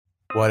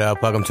What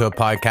up? Welcome to a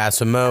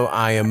podcast with Mo.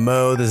 I am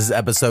Mo. This is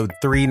episode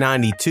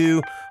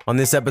 392. On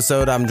this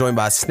episode, I'm joined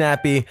by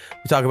Snappy.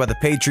 We talk about the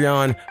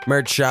Patreon,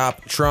 merch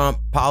shop, Trump,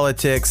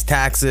 politics,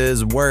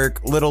 taxes,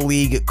 work, Little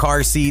League,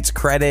 car seats,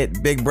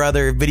 credit, Big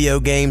Brother, video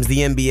games, the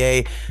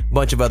NBA, a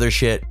bunch of other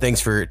shit. Thanks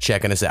for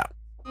checking us out.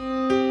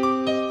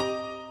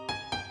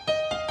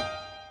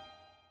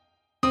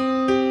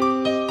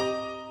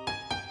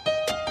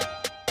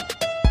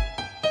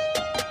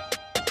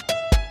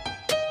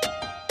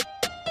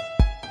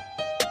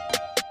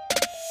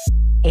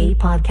 A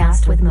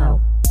podcast with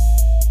Mo.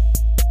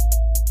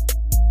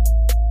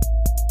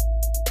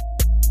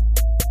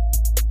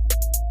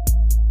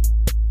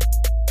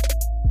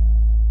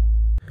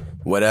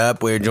 What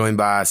up? We're joined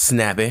by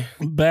Snappy.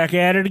 Back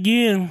at it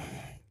again.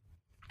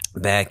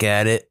 Back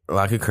at it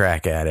like a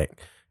crack addict,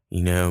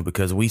 you know,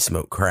 because we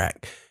smoke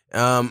crack.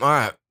 All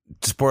right.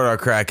 Support our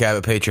crack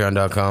habit,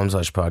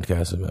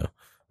 patreon.com/podcast with Mo.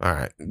 All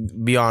right.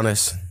 Be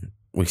honest.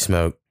 We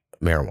smoke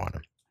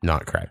marijuana,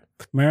 not crack.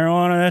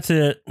 Marijuana, that's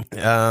it.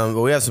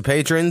 But we have some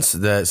patrons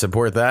that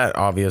support that,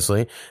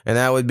 obviously. And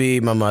that would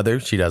be my mother.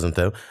 She doesn't,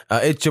 though.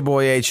 It's your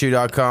boy,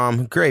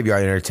 HU.com,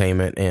 Graveyard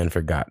Entertainment, and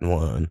Forgotten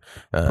One.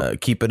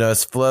 Keeping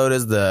us afloat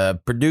as the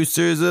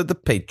producers of the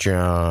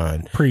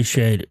Patreon.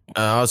 Appreciate it.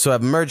 Also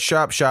have a merch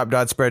shop,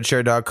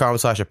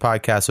 shop.spreadshirt.com/a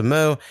podcast with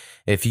Mo.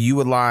 If you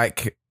would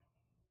like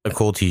a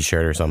cool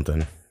t-shirt or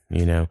something,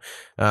 you know.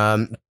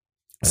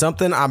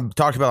 Something I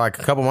talked about like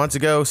a couple months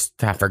ago,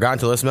 I forgot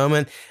until this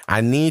moment.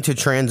 I need to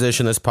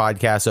transition this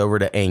podcast over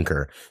to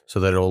Anchor so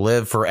that it'll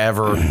live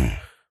forever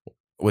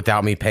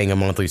without me paying a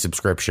monthly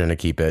subscription to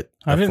keep it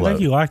afloat. I didn't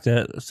think you liked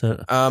that.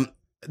 So.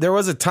 There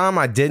was a time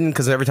I didn't,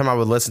 because every time I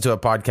would listen to a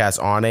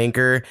podcast on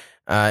Anchor,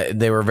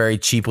 they were very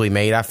cheaply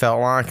made. I felt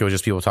like it was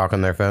just people talking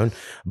on their phone.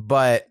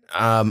 But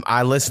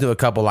I listened to a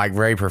couple like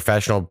very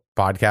professional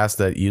podcasts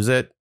that use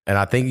it. And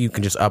I think you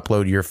can just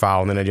upload your file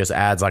and then it just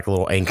adds like a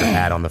little Anchor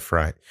ad on the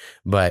front.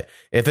 But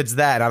if it's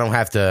that, I don't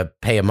have to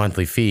pay a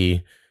monthly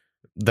fee.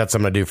 That's what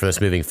I'm going to do for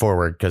this moving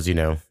forward because, you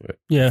know,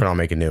 we're not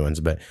making new ones.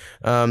 But,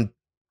 you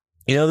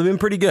know, they've been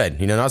pretty good.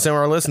 You know, not saying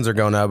our listens are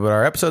going up, but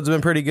our episodes have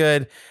been pretty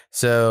good.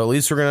 So at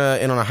least we're going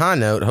to end on a high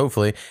note,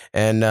 hopefully.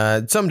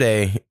 And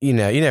someday, you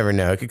know, you never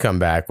know. It could come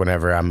back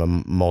whenever I'm a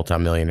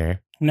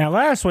multimillionaire. Now,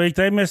 last week,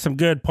 they missed some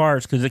good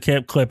parts because it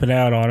kept clipping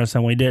out on us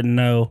and we didn't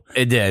know.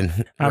 It did.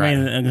 I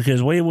mean,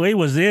 because we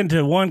was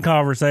into one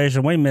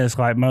conversation. We missed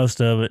like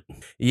most of it.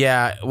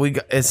 Yeah,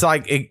 it's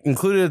like it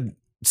included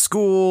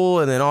school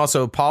and then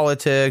also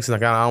politics. And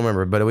like, I don't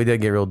remember, but we did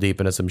get real deep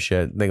into some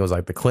shit. I think it was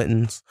like the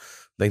Clintons.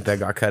 I think that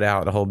got cut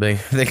out, the whole big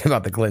thing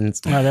about the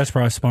Clintons. Oh, that's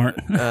probably smart.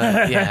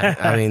 Yeah,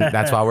 I mean,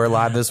 that's why we're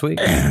live this week.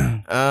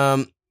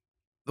 Well,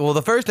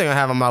 the first thing I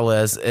have on my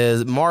list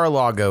is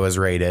Mar-a-Lago is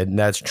rated.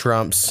 That's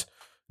Trump's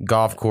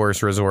golf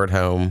course resort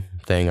home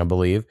thing, I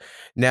believe.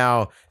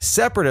 Now,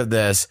 separate of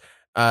this,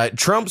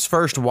 Trump's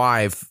first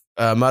wife,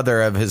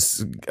 mother of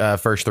his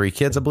first three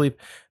kids, I believe,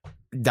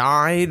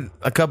 died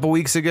a couple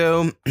weeks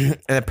ago. And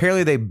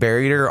apparently they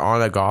buried her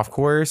on a golf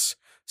course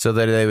so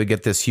that they would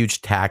get this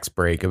huge tax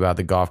break about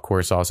the golf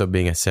course also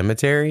being a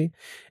cemetery.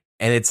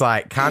 And it's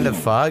like kind of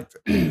fucked,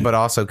 but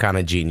also kind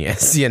of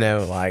genius, you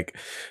know, like,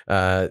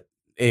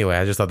 anyway,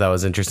 I just thought that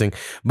was interesting.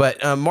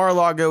 But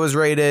Mar-a-Lago was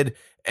rated.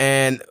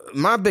 And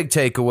my big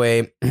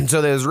takeaway,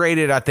 so it was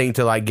rated, I think,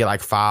 to like get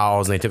like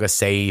files, and they took a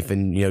safe,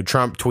 and you know,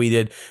 Trump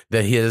tweeted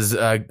that he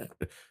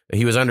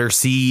was under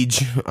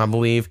siege, I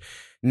believe.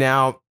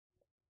 Now,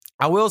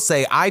 I will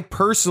say, I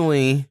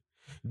personally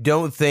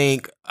don't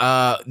think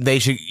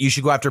you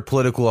should go after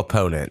political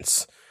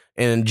opponents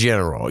in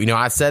general. You know,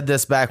 I said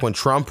this back when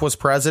Trump was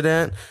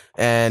president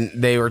and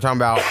they were talking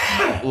about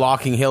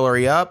locking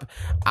Hillary up.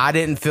 I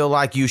didn't feel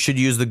like you should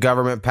use the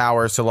government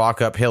powers to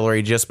lock up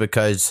Hillary just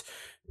because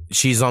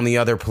she's on the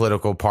other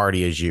political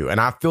party as you. And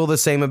I feel the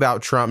same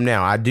about Trump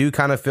now. I do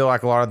kind of feel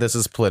like a lot of this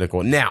is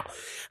political. Now,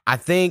 I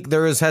think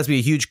there has to be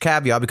a huge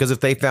caveat, because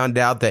if they found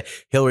out that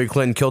Hillary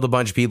Clinton killed a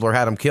bunch of people or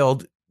had them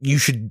killed, you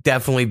should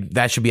definitely,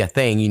 that should be a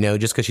thing, you know,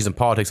 just because she's in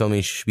politics only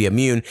means she should be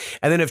immune.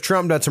 And then if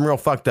Trump done some real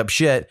fucked up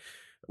shit,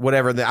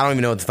 whatever, I don't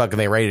even know what the fuck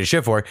they rated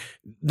shit for,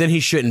 then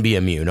he shouldn't be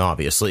immune,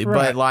 obviously.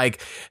 Right. But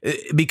like,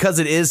 because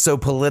it is so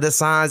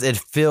politicized, it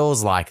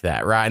feels like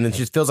that, right? And it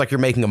just feels like you're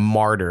making a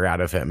martyr out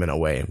of him in a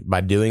way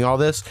by doing all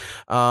this.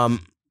 But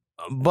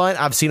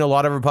I've seen a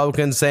lot of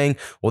Republicans saying,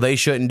 well, they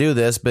shouldn't do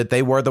this, but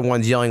they were the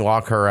ones yelling,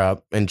 lock her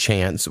up and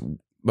chants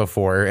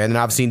before. And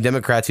I've seen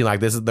Democrats like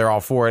this, they're all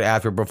for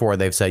it before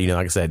they've said, you know,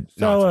 like I said.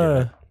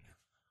 So,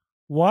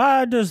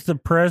 why does the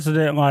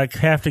president like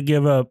have to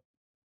give up?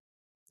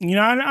 You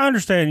know, I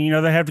understand, you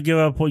know, they have to give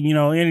up, you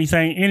know, any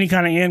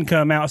kind of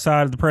income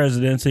outside of the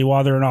presidency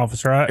while they're in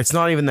office, right? It's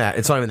not even that.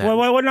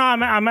 Well, no,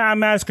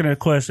 I'm asking a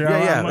question.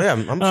 Yeah.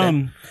 I'm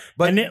saying.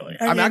 But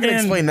I can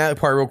explain that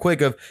part real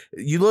quick. If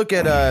you look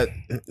at,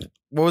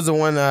 what was the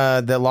one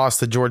that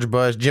lost to George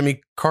Bush?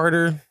 Jimmy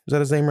Carter? Is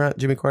that his name, right?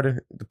 Jimmy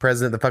Carter, the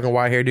president, the fucking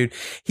white hair dude.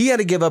 He had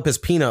to give up his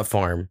peanut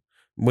farm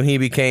when he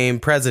became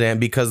president,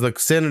 because the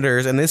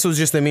senators, and this was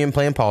just them being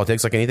playing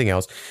politics like anything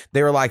else,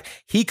 they were like,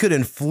 he could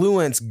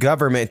influence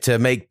government to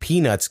make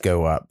peanuts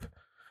go up,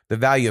 the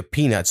value of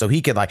peanuts. So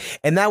he could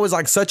and that was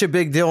such a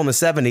big deal in the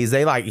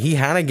 70s. He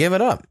had to give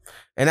it up.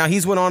 And now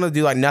he's went on to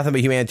do nothing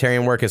but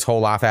humanitarian work his whole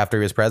life after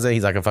he was president.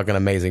 He's a fucking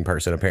amazing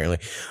person, apparently.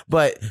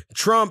 But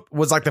Trump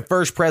was the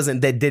first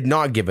president that did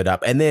not give it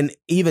up. And then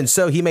even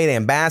so, he made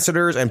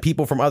ambassadors and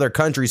people from other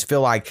countries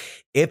feel like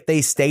if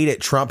they stayed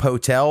at Trump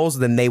hotels,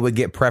 then they would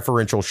get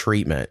preferential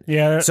treatment.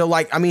 Yeah. So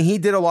he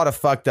did a lot of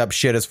fucked up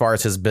shit as far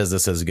as his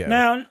businesses go.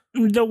 Now,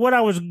 what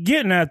I was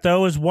getting at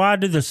though is why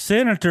do the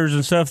senators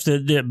and stuff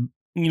that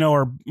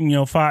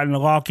are fighting to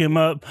lock him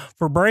up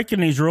for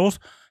breaking these rules?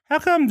 How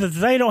come that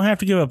they don't have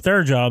to give up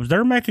their jobs?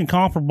 They're making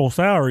comparable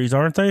salaries,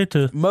 aren't they?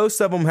 Most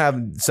of them have.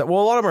 A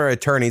lot of them are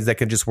attorneys that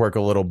can just work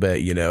a little bit,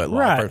 at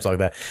law firms like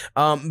that.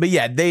 But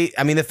yeah,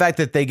 the fact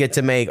that they get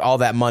to make all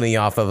that money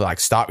off of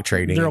stock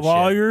trading. They're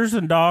lawyers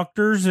and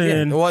doctors.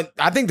 And well,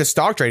 I think the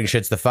stock trading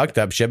shit's the fucked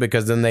up shit,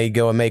 because then they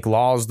go and make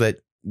laws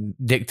that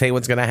dictate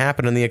what's going to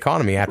happen in the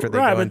economy after they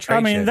go and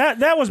trade shit.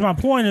 that was my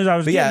point. Is I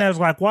was getting, I was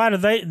why do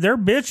they're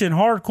bitching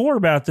hardcore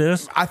about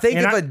this? I think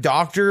if a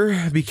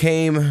doctor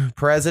became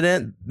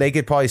president, they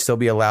could probably still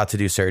be allowed to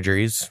do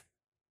surgeries.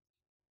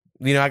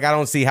 I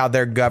don't see how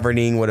their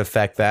governing would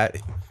affect that.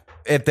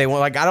 If they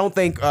want, I don't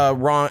think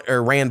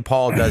Rand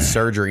Paul does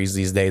surgeries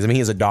these days.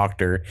 He's a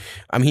doctor.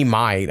 He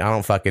might. I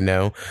don't fucking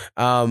know.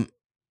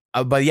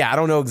 But yeah, I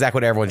don't know exactly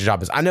what everyone's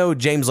job is. I know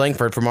James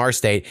Langford from our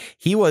state.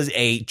 He was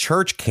a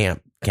church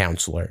camp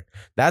counselor.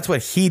 That's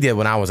what he did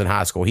when I was in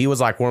high school. He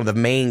was one of the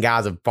main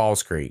guys of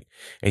Falls Creek,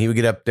 and he would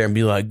get up there and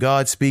be like,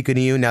 "God speaking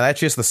to you." Now that's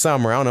just the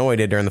summer. I don't know what he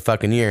did during the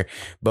fucking year,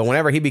 but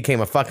whenever he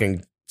became a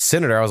fucking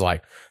senator, I was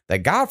like, that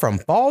guy from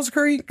Falls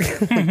Creek,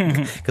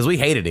 because we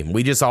hated him.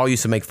 We just all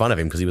used to make fun of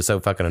him because he was so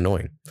fucking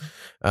annoying.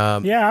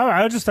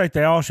 I just think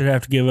they all should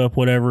have to give up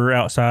whatever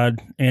outside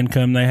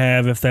income they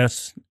have if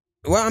that's.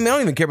 Well, I don't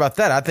even care about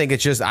that. I think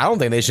it's just, I don't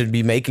think they should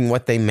be making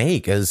what they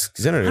make as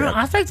senators.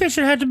 I think they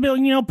should have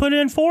to put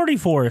in 40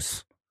 for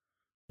us.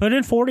 Put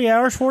in 40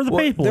 hours for the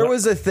people. There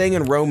was a thing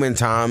in Roman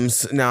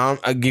times. Now,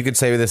 you could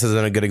say this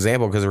isn't a good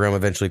example because Rome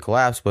eventually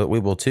collapsed, but we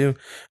will too.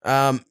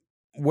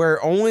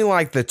 Where only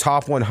the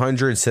top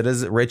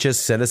 100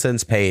 richest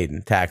citizens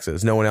paid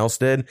taxes. No one else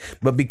did.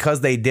 But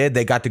because they did,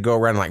 they got to go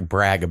around and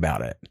brag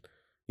about it.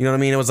 You know what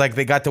I mean? It was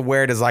they got to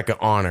wear it as an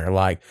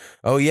honor.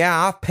 Oh yeah,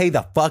 I pay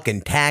the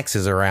fucking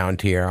taxes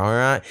around here. All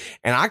right.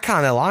 And I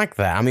kind of like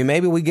that.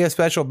 Maybe we give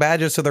special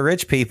badges to the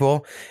rich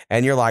people,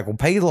 and you're well,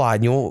 pay a lot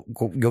and you'll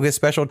get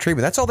special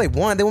treatment. That's all they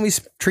want. They want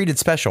to be treated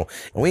special,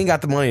 and we ain't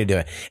got the money to do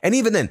it. And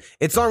even then,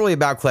 it's not really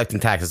about collecting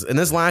taxes. In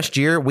this last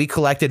year, we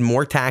collected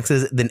more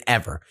taxes than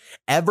ever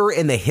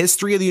in the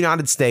history of the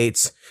United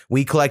States.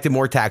 We collected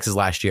more taxes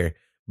last year,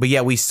 but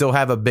yet we still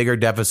have a bigger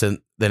deficit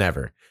than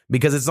ever.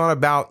 Because it's not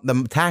about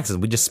the taxes.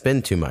 We just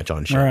spend too much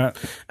on shit. Right.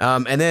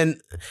 And then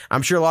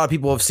I'm sure a lot of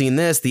people have seen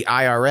this. The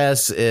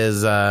IRS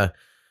is the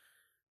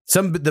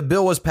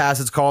bill was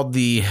passed. It's called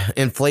the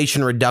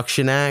Inflation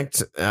Reduction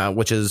Act,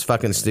 which is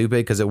fucking stupid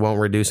because it won't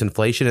reduce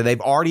inflation. And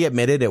they've already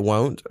admitted it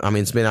won't.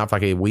 It's been out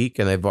for a week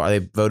and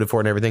they've voted for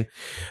it and everything.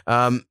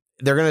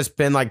 They're going to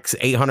spend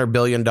 $800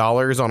 billion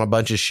on a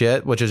bunch of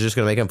shit, which is just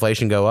going to make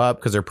inflation go up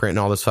because they're printing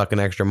all this fucking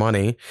extra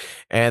money.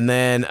 And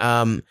then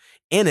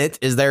in it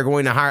is the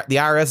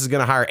IRS is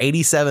going to hire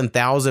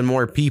 87,000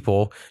 more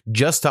people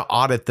just to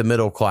audit the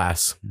middle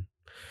class.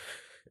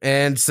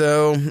 And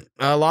so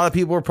a lot of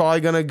people are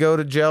probably going to go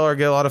to jail or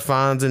get a lot of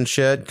fines and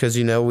shit because,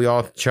 we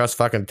all trust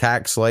fucking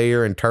Tax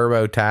Slayer and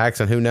TurboTax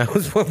and who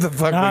knows what the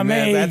fuck we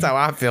mean. That's how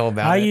I feel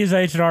about it. I use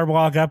H&R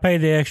Block. I pay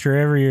the extra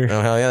every year.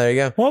 Oh, hell yeah. There you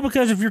go. Well,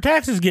 because if your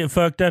taxes get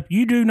fucked up,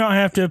 you do not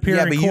have to appear in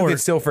court. Yeah, but you can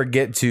still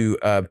forget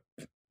to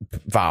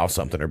file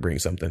something or bring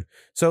something.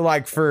 So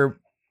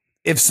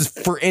if,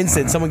 for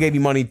instance, someone gave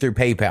you money through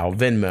PayPal,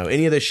 Venmo,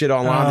 any of this shit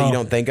online that you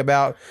don't think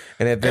about,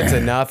 and if it's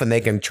enough and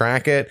they can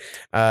track it,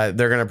 they're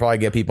going to probably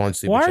get people on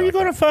stupid. Why are you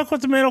going to fuck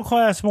with the middle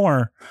class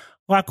more?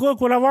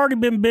 Look, what I've already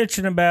been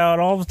bitching about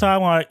all the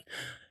time,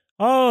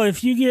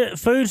 if you get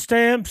food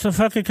stamps, so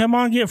fucking come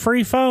on, get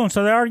free phone.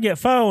 So they already get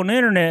phone,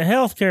 internet,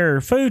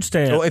 healthcare, food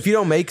stamps. Well, if you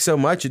don't make so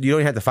much, you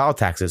don't have to file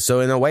taxes.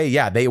 So in a way,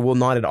 yeah, they will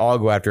not at all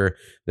go after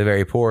the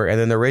very poor. And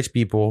then the rich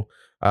people,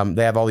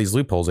 they have all these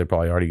loopholes. They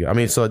probably already go.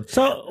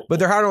 But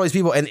they're hiring all these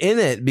people, and in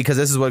it, because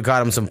this is what got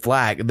them some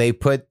flack, they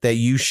put that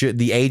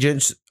the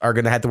agents are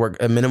going to have to work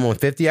a minimum of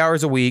 50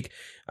 hours a week,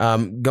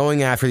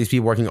 going after these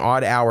people working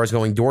odd hours,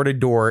 going door to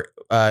door,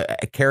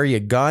 carry a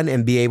gun,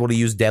 and be able to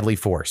use deadly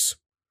force.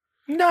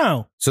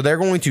 No. So they're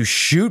going to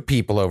shoot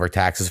people over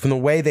taxes from the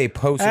way they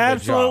posted the job.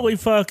 Absolutely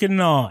fucking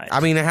not. How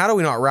do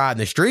we not riot in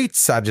the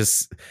streets?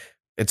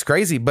 It's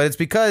crazy, but it's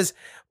because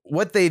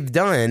what they've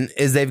done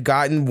is they've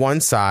gotten one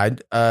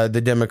side,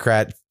 the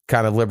Democrat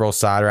kind of liberal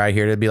side right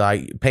here, to be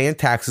paying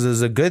taxes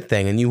is a good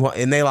thing. And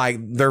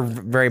they're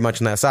very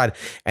much on that side.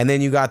 And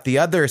then you got the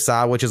other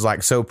side, which is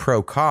so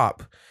pro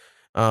cop.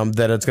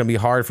 that it's going to be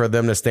hard for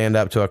them to stand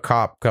up to a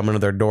cop coming to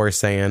their door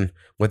saying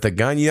with a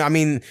gun. I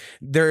mean,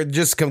 they're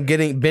just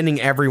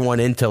bending everyone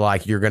into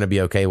like, you're going to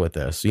be okay with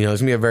this. There's going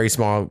to be a very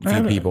small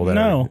few people that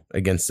are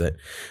against it.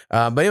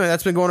 But anyway,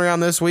 that's been going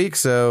around this week.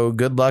 So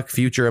good luck,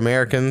 future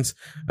Americans,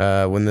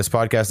 when this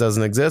podcast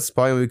doesn't exist,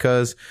 probably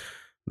because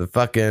I'm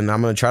going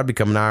to try to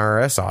become an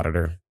IRS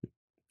auditor.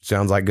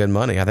 Sounds like good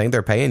money. I think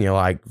they're paying you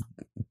like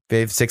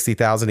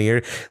 $60,000 a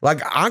year.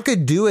 Like I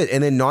could do it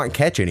and then not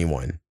catch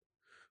anyone.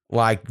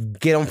 Like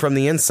get them from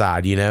the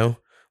inside,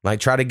 like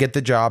try to get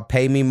the job,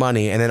 pay me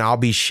money, and then I'll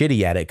be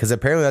shitty at it. Because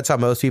apparently that's how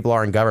most people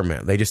are in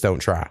government. They just don't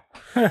try.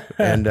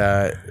 And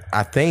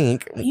I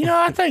think,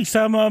 I think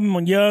some of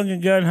them, young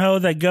and gun ho,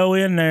 they go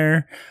in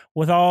there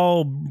with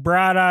all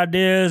bright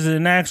ideas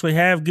and actually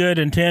have good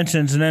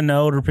intentions, and then the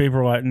older people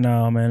are like,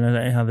 "No, man,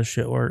 that ain't how this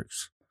shit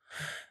works."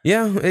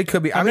 Yeah, it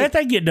could be. I bet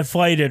they get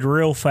deflated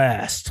real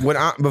fast.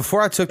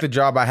 Before I took the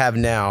job I have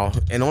now,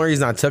 and the only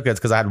reason I took it is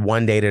because I had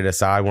one day to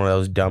decide, one of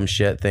those dumb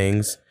shit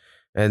things.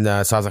 And so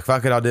I was like,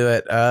 fuck it, I'll do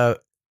it.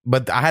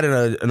 But I had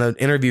an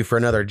interview for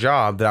another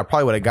job that I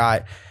probably would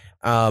have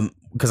got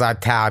because I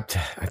typed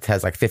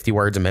like 50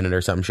 words a minute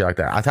or something shit like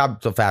that. I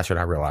typed so faster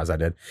than I realized I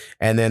did.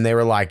 And then they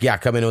were like, yeah,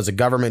 come in. It was a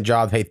government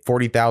job, paid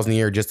 $40,000 a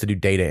year just to do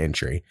data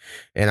entry.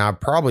 And I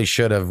probably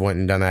should have went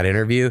and done that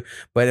interview.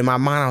 But in my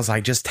mind, I was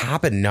like, just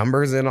typing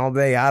numbers in all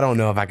day. I don't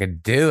know if I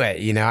could do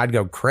it. I'd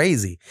go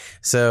crazy.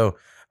 So,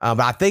 but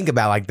I think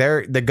about like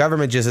the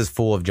government just is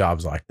full of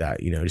jobs like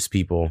that. Just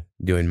people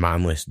doing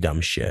mindless, dumb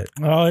shit.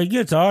 Oh, it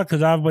gets odd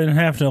because I've been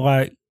having to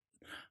like,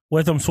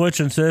 with them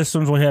switching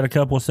systems, we had a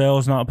couple of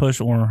cells not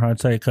pushing, or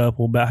I'd say a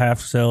couple, about half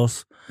the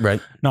cells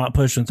not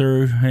pushing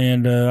through.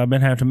 And I've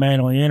been having to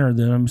manually enter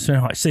them. I'm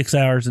spending like 6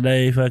 hours a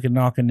day fucking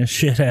knocking this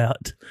shit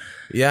out.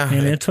 Yeah.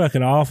 And it's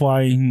fucking awful.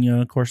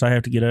 Of course, I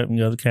have to get up and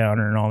go to the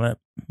counter and all that.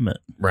 But.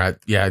 Right.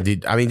 Yeah,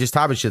 dude. I mean, just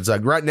typing shit's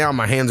like right now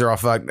my hands are all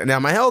fucked. Now,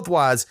 my health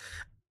wise,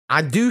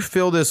 I do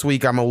feel this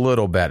week I'm a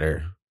little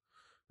better.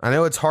 I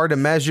know it's hard to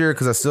measure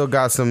because I still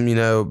got some,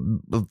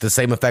 the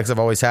same effects I've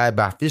always had,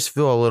 but I just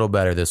feel a little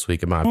better this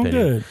week, in my opinion.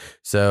 Good.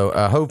 So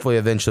hopefully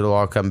eventually it'll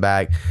all come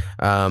back.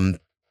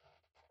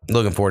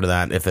 Looking forward to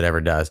that if it ever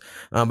does.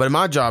 But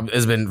my job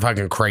has been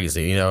fucking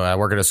crazy. I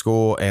work at a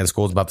school and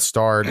school's about to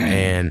start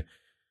and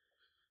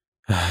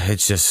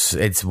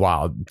it's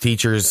wild.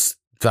 Teachers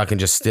fucking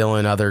just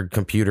stealing other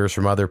computers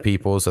from other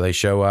people. So they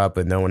show up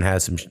and no one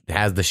has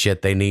the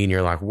shit they need. And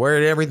you're like,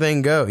 where did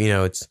everything go?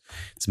 It's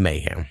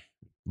mayhem.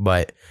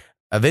 But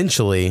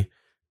eventually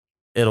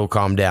it'll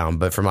calm down.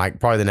 But for like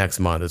probably the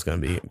next month, it's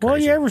going to be crazy. Well,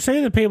 you ever see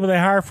the people they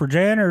hire for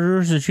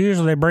janitors? It's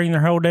usually they bring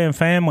their whole damn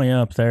family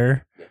up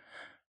there.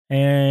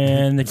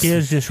 And the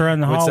kids just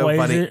run the hallways.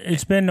 So funny,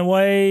 it's been the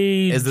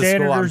way is the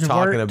school I'm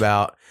talking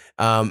about.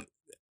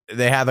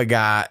 They have a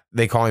guy,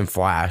 they call him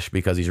Flash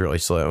because he's really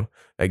slow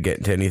at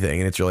getting to anything,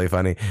 and it's really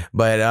funny.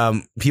 But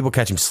people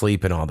catch him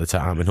sleeping all the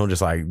time, and he'll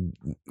just like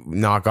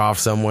knock off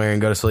somewhere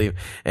and go to sleep.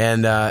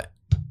 And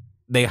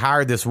they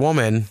hired this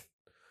woman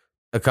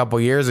a couple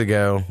years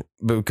ago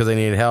because they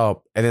needed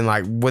help, and then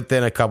like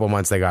within a couple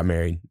months they got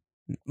married.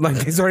 Like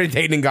they started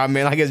dating and got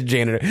married. Like it's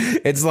janitor.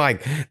 It's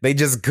like they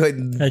just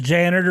couldn't. A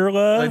janitor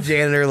love. A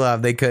janitor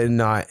love. They could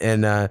not,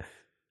 and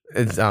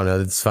it's I don't know.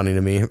 It's funny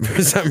to me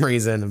for some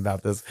reason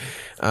about this.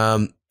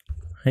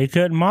 He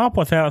couldn't mop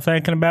without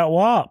thinking about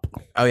WAP.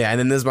 Oh yeah, and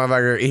then this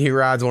motherfucker, he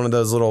rides one of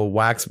those little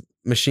wax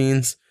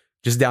machines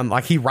just down.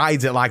 Like he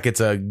rides it like it's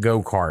a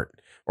go-kart.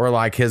 Or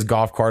like his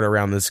golf cart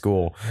around the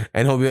school,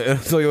 and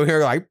so you'll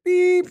hear like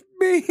beep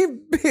beep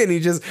beep, and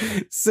he's just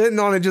sitting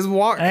on it, just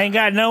walking. Ain't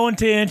got no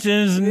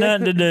intentions,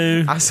 nothing to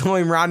do. I saw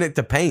him riding it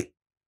to paint.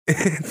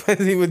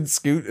 He would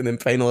scoot and then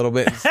paint a little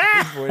bit.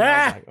 I was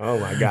like, oh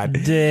my god,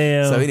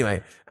 damn. So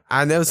anyway,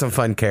 I know some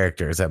fun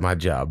characters at my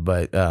job,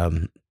 but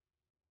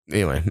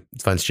anyway,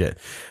 it's fun shit.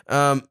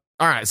 All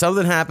right,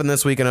 something happened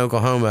this week in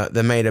Oklahoma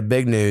that made a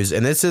big news,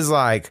 and this is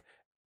like.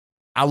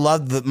 I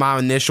love my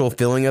initial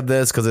feeling of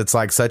this because it's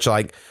like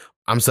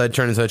I'm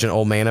turning such an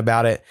old man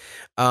about it.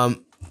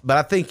 But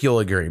I think you'll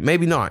agree.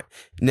 Maybe not.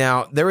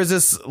 Now, there was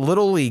this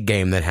little league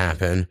game that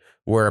happened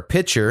where a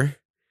pitcher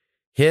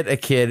hit a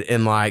kid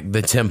in like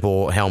the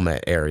temple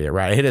helmet area,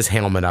 right? Hit his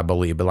helmet, I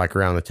believe, but like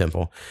around the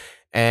temple.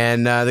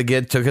 And the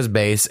kid took his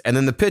base, and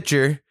then the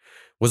pitcher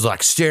was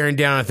like staring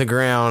down at the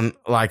ground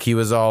like he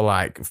was all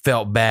like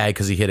felt bad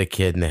because he hit a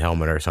kid in the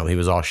helmet or something. He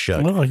was all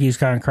shook. Looked like he's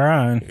kind of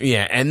crying.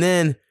 Yeah, and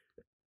then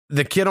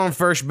the kid on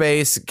first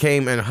base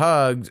came and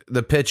hugged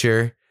the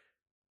pitcher,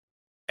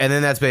 and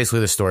then that's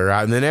basically the story,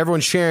 right? And then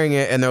everyone's sharing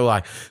it, and they're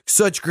like,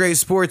 such great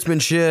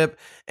sportsmanship.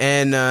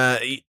 And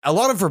a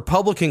lot of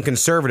Republican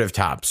conservative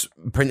types,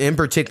 in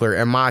particular,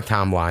 in my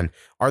timeline,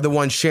 are the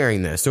ones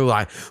sharing this. They're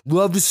like,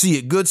 love to see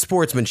it, good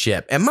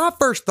sportsmanship. And my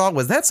first thought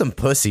was, that's some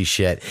pussy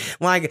shit.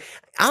 Like,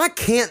 I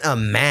can't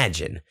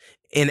imagine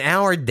in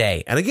our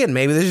day, and again,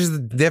 maybe this is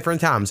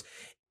different times,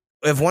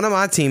 if one of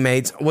my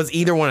teammates was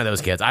either one of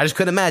those kids, I just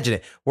couldn't imagine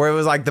it, where it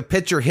was like the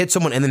pitcher hit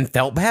someone and then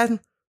felt bad.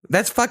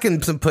 That's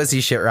fucking some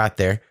pussy shit right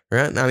there,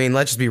 right? I mean,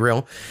 let's just be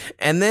real.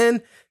 And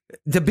then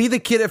to be the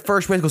kid at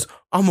first base goes,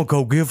 I'm going to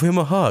go give him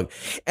a hug.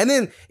 And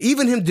then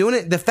even him doing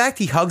it, the fact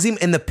he hugs him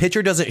and the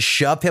pitcher doesn't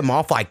shove him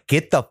off, like,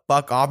 get the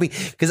fuck off me.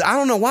 Because I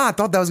don't know why I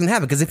thought that was going to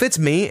happen. Because if it's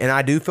me and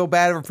I do feel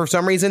bad for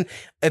some reason,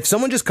 if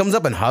someone just comes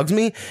up and hugs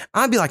me,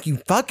 I'd be like, you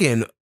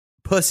fucking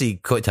pussy,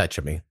 quit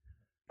touching me.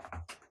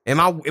 Am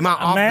I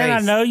off Man,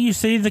 base? I know you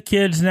see the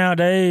kids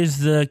nowadays.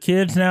 The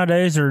kids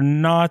nowadays are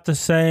not the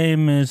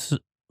same as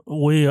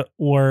we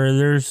were.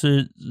 There's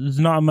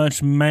not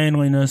much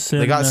manliness.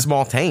 They got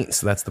small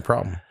taints. That's the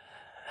problem.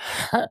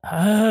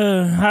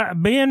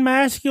 Being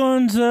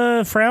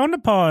masculine's frowned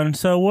upon.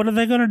 So what are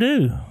they going to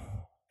do?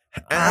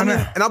 And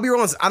I'll be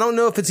honest, I don't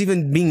know if it's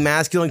even being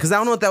masculine because I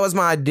don't know if that was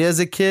my idea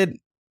as a kid.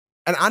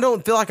 And I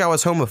don't feel like I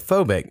was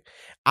homophobic.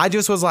 I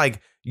just was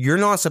like, you're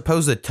not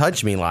supposed to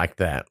touch me like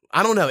that.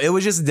 I don't know. It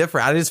was just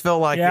different. I just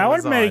felt like I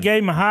would have maybe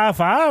gave him a high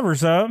five or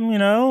something,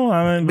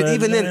 I mean, but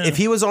even then, if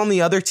he was on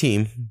the other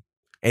team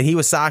and he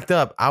was socked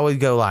up, I would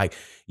go like,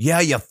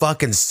 yeah, you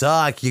fucking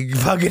suck. You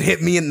fucking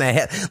hit me in the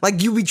head.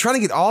 Like, you'd be trying to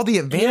get all the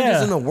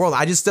advantages in the world.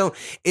 I just don't.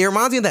 It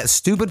reminds me of that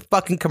stupid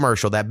fucking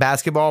commercial, that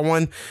basketball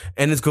one.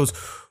 And it goes,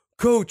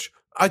 Coach,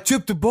 I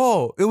tipped the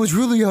ball. It was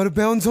really out of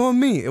bounds on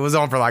me. It was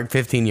on for like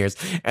 15 years.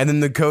 And then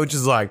the coach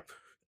is like,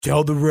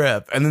 tell the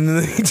ref. And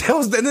then he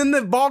tells, and then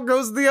the ball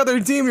goes to the other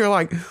team. You're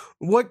like,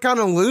 what kind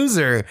of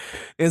loser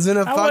is in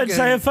a fucking... I wouldn't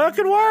say a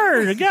fucking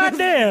word.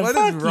 Goddamn. What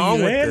fuck is wrong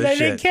you, with man. this They shit?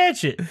 didn't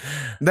catch it.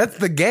 That's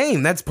the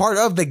game. That's part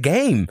of the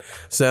game.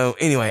 So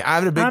anyway, I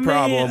have a big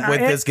problem with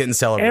this getting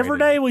celebrated. Every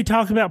day we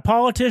talk about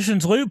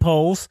politicians'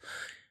 loopholes.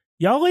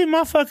 Y'all leave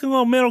my fucking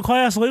little middle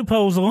class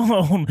loopholes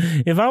alone.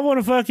 If I want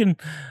to fucking...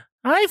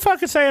 I ain't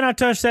fucking saying I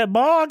touched that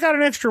ball. I got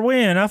an extra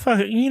win. I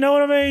fucking, you know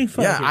what I mean?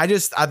 Fuck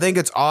it. I think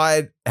it's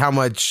odd how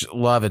much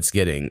love it's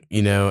getting,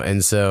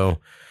 and so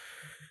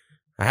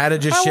I had to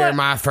just share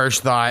my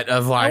first thought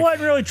of like. I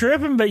wasn't really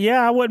tripping, but yeah,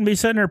 I wouldn't be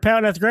sitting there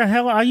pouting at the ground.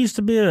 Hell, I used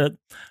to be a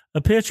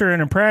pitcher,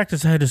 and in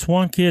practice, I had this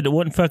one kid that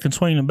wouldn't fucking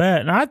swing the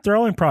bat, and I'd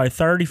throw him probably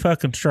 30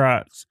 fucking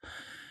strikes.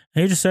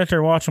 He just sat there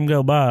and watch him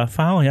go by.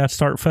 Finally, I'd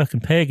start fucking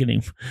pegging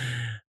him.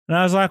 And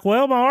I was like,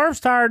 well, my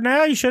arm's tired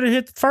now. You should have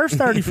hit the first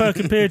 30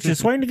 fucking pitches.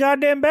 Swing the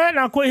goddamn bat and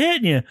I'll quit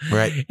hitting you.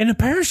 Right. And the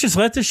parents just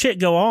let this shit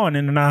go on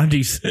in the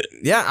 90s.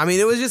 Yeah, I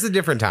mean, it was just a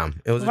different time.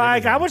 It was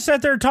like, I would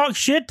sit there and talk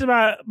shit to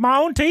my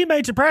own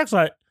teammates at practice,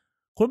 like,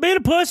 quit being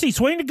a pussy.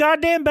 Swing the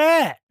goddamn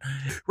bat.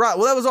 Right.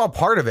 Well, that was all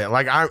part of it.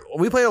 Like,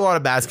 we played a lot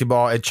of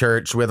basketball at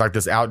church with like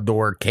this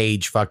outdoor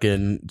cage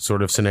fucking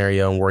sort of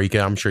scenario where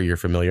I'm sure you're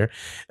familiar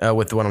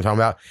with what I'm talking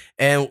about.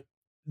 And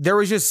there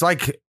was just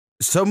like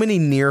so many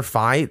near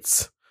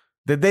fights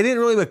that they didn't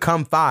really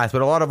become fights,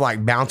 but a lot of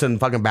like bouncing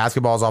fucking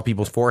basketballs off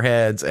people's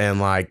foreheads and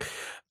like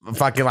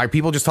fucking like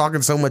people just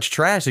talking so much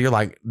trash that you're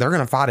like, they're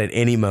going to fight at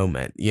any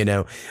moment,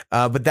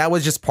 but that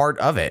was just part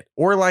of it.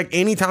 Or like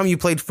anytime you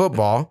played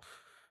football,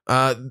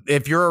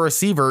 if you're a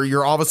receiver,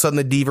 you're all of a sudden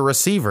the diva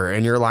receiver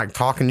and you're like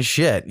talking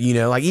shit,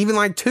 like even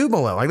like two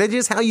below, like that's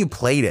just how you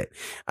played it.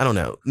 I don't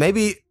know.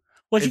 Maybe.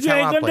 What you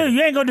ain't gonna do?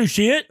 You ain't gonna do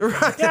shit.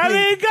 Right. I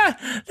mean,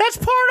 that's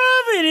part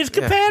of it. It's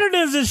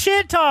competitive and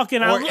shit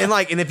talking.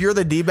 And if you're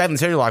the D-back and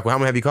you're like, well, how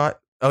many have you caught?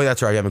 Oh,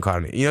 that's right, you haven't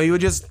caught any. You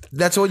would just,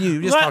 that's what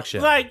you just talk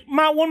shit. Like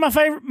probably one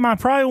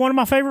of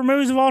my favorite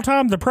movies of all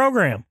time, The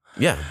Program.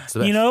 Yeah.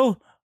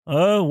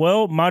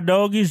 Well, my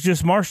doggies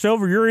just marched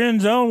over your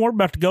end zone. We're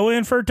about to go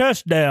in for a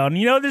touchdown.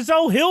 This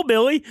old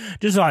hillbilly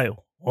just like,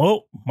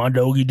 well, my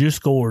doggie just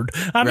scored.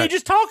 I mean,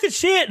 just talking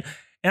shit.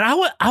 And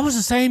I was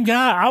the same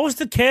guy. I was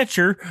the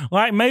catcher,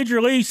 like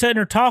Major League, sitting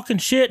there talking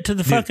shit to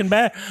the fucking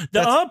bat.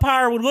 The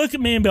umpire would look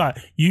at me and be like,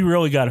 you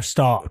really got to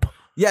stop.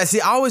 Yeah, see,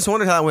 I always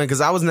wondered how that went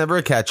because I was never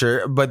a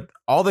catcher, but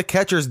all the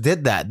catchers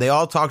did that. They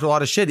all talked a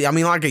lot of shit. I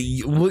mean, like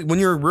when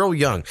you're real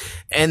young.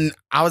 And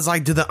I was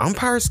like, do the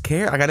umpires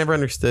care? Like, I never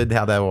understood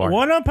how that worked.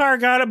 One umpire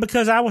got it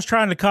because I was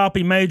trying to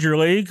copy Major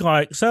League.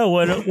 Like, so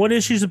what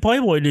issues of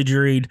Playboy did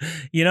you read?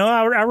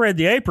 I read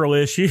the April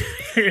issue.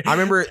 I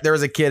remember there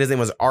was a kid, his name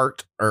was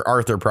Art, or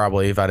Arthur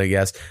probably, if I had to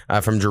guess,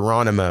 from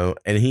Geronimo.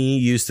 And he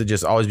used to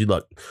just always be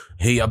like,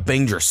 hey, I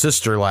banged your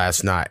sister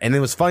last night. And it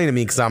was funny to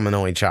me because I'm an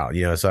only child,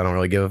 so I don't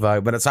really give a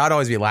fuck. But so I'd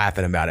always be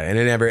laughing about it. And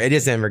it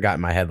just never got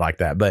in my head like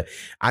that. But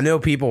I know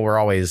people were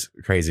always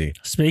crazy.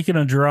 Speaking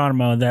of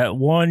Geronimo, that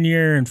 1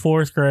 year in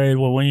fourth grade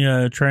when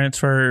we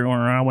transferred, when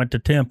I went to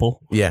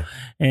Temple. Yeah.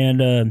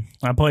 And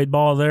I played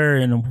ball there,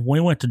 and we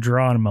went to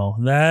Geronimo.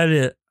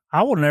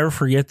 I will never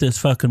forget this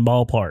fucking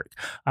ballpark.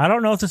 I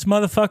don't know if this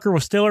motherfucker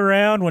was still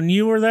around when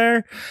you were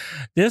there.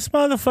 This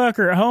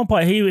motherfucker at home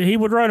plate, he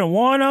would run a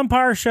one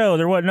umpire show.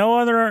 There wasn't no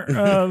other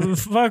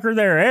fucker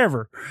there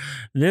ever.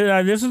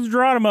 This is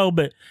Geronimo,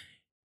 but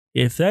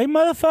if they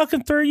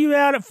motherfucking threw you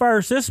out at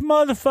first, this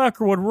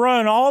motherfucker would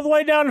run all the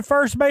way down the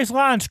first base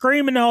line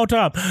screaming the whole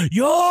time,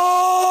 "You're!"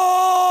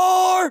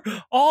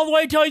 all the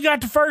way till he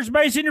got to first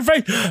base in your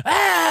face.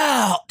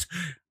 Out!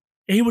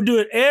 He would do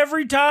it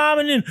every time,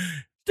 and then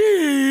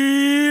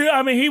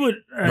I mean, he would.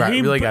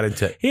 Right, really got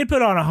into it. He'd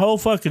put on a whole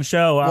fucking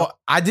show. Well,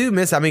 I do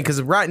miss. I mean,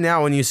 because right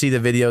now when you see the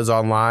videos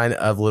online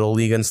of Little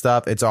League and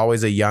stuff, it's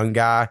always a young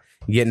guy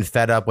getting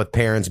fed up with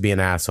parents being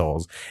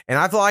assholes. And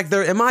I feel like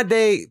in my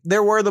day,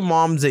 there were the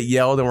moms that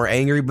yelled and were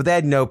angry, but they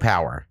had no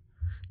power.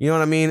 You know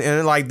what I mean?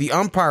 And like the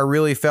umpire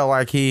really felt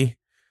like he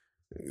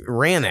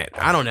ran it.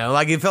 I don't know.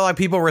 Like it felt like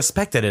people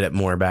respected it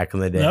more back in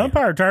the day. The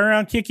umpire turned around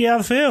and kick you out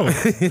of the field.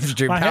 It's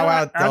true.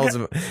 Powwow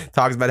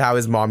talks about how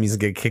his mom used to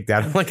get kicked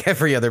out of like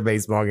every other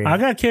baseball game. I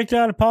got kicked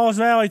out of Paul's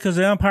Valley because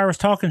the umpire was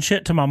talking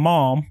shit to my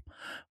mom.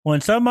 When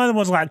some mother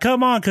was like,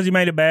 come on, because he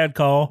made a bad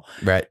call.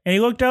 Right. And he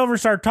looked over and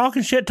started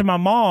talking shit to my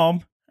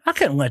mom. I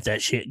couldn't let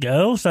that shit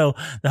go. So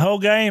the whole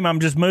game, I'm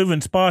just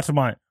moving spots. I'm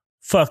like,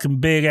 fucking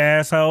big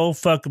asshole,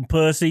 fucking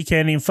pussy,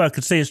 can't even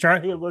fucking see a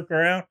strike. He'd look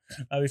around.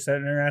 I was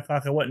sitting there acting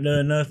like I wasn't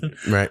doing nothing.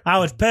 Right. I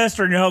was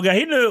pestering the whole guy.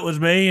 He knew it was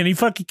me, and he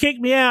fucking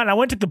kicked me out, and I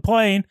went to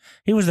complain.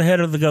 He was the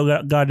head of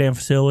the goddamn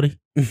facility.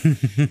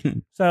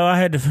 So I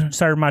had to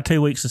serve my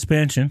 2-week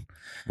suspension.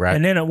 Right.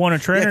 And then at one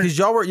of Trinity. Yeah, because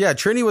y'all were,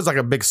 Trinity was like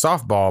a big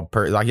softball.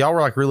 Like y'all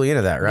were like really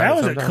into that, right? That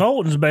was at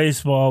Colton's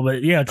baseball,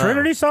 but yeah,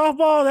 Trinity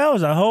softball, that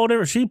was a whole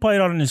different. She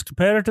played on this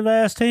competitive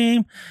ass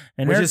team.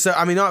 And which is, so,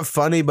 I mean, not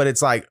funny, but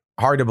it's like,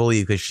 hard to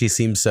believe because she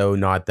seems so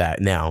not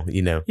that now,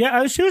 you know.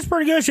 Yeah, she was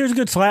pretty good. She was a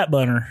good slap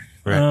bunner.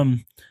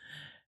 Right.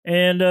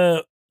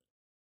 And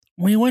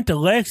we went to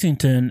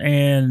Lexington,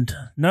 and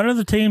none of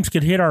the teams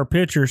could hit our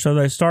pitcher, so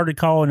they started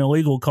calling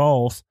illegal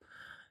calls.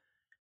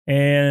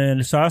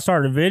 And so I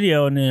started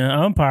videoing the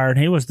umpire, and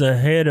he was the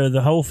head of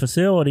the whole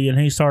facility, and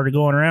he started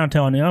going around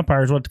telling the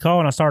umpires what to call,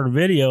 and I started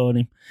videoing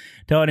him,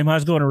 telling him I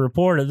was going to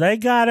report it. They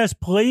got us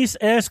police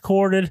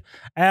escorted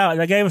out.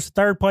 They gave us a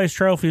third-place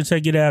trophy and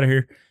said, get out of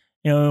here.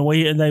 You know,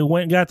 and they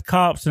went and got the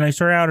cops, and they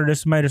surrounded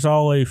us and made us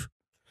all leave.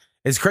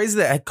 It's crazy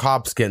that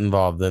cops get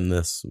involved in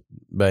this,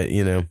 but,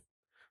 you know,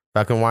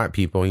 fucking white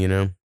people, you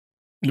know.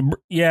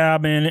 Yeah, I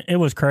mean, it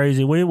was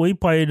crazy. We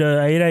played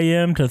 8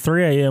 a.m. to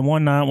 3 a.m.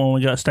 one night when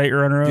we got state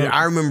runner-up. Dude,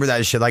 I remember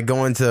that shit, like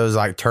going to those,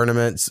 like,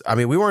 tournaments. I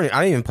mean, I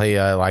didn't even play,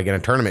 like, in a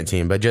tournament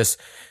team, but just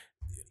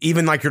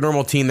even, like, your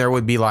normal team, there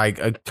would be, like,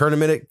 a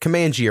tournament at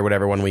Comanche or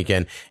whatever one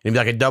weekend. And it'd be,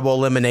 like, a double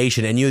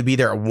elimination, and you would be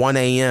there at 1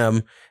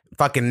 a.m.,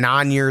 fucking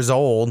 9 years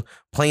old,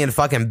 playing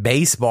fucking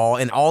baseball,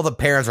 and all the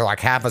parents are, like,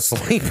 half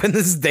asleep in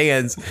the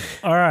stands.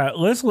 All right,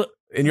 let's look.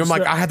 And you're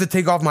like, I have to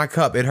take off my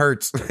cup. It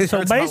hurts. It so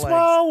hurts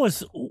baseball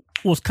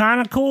was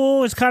kind of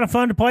cool. It's kind of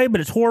fun to play,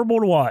 but it's horrible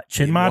to watch,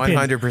 in my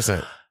opinion.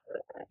 100%.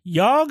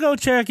 Y'all go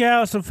check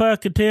out some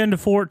fucking 10 to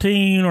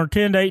 14 or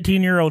 10 to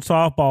 18-year-old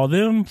softball.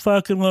 Them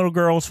fucking little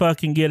girls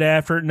fucking get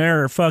after it, and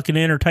they're fucking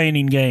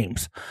entertaining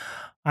games.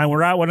 And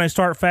right when they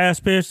start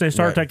fast pitch, they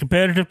start that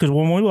competitive, because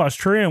when we watched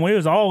Trim, we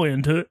was all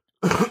into it.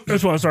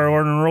 That's when I started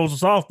learning the rules of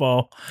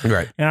softball.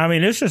 Right. And I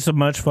mean, it's just a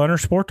much funner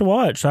sport to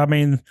watch. I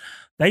mean,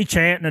 they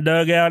chant in the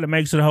dugout. It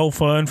makes it a whole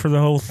fun for the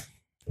whole.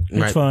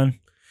 It's fun.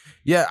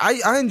 Yeah,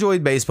 I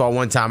enjoyed baseball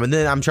one time, and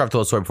then I'm sure I've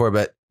told the story before,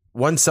 but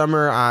one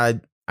summer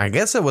I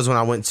guess it was when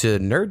I went to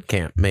nerd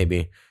camp,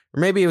 maybe.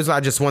 Or maybe it was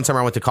just one summer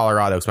I went to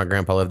Colorado because my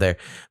grandpa lived there.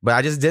 But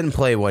I just didn't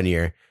play one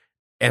year.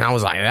 And I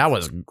was like, that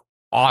was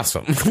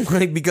awesome.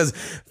 Like, because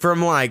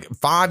from like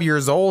 5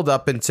 years old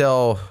up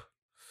until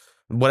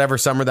whatever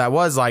summer that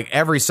was, like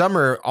every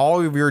summer,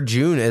 all of your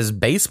June is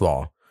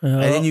baseball.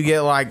 And then you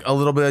get like a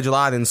little bit of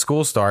July, then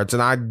school starts.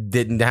 And I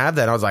didn't have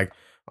that. I was like,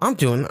 why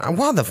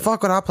the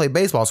fuck would I play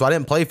baseball? So I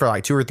didn't play for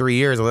like 2 or 3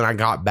 years. And then I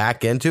got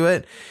back into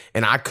it,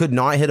 and I could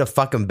not hit a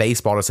fucking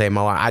baseball to save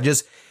my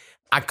life.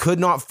 I could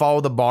not follow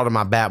the ball to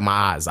my bat, my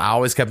eyes. I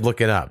always kept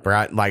looking up,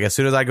 right? Like as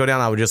soon as I go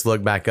down, I would just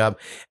look back up.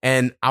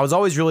 And I was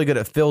always really good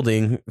at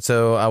fielding.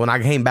 So when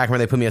I came back, when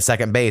they put me at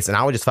second base, and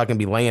I would just fucking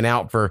be laying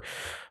out for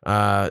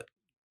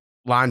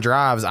line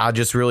drives. I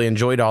just really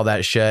enjoyed all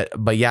that shit.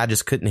 But yeah, I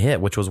just couldn't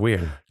hit, which was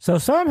weird. So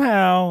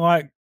somehow,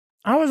 like,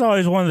 I was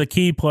always one of the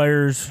key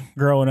players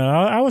growing up.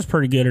 I was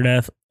pretty good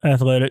at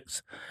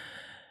athletics.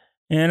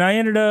 And I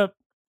ended up,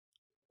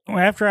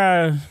 after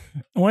I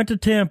went to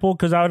Temple,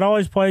 because I would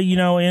always play, in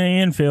the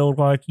infield,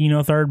 like,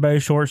 third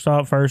base,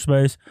 shortstop, first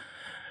base.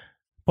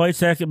 Played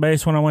second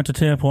base when I went to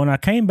Temple. And I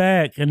came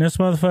back, and this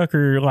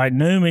motherfucker, like,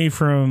 knew me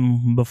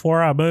from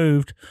before I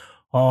moved.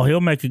 Oh,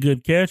 he'll make a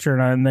good catcher.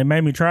 And they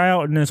made me try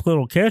out in this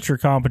little catcher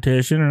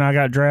competition, and I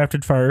got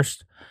drafted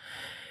first.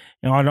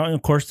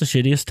 Of course, the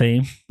shittiest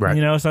team,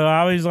 right? So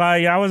I was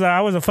like, I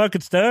was a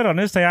fucking stud on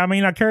this thing. I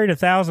mean, I carried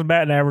 1,000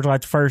 batting average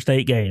like the first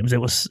 8 games.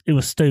 It was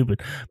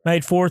stupid.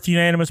 Made 4th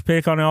unanimous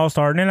pick on the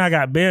All-Star, and then I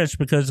got benched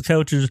because the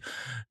coaches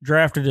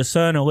drafted his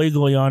son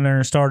illegally on there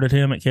and started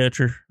him at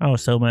catcher. I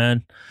was so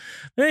mad.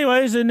 But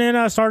anyways, and then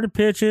I started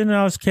pitching, and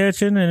I was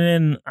catching, and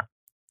then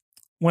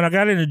when I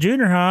got into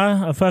junior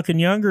high, a fucking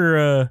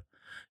younger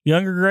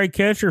grade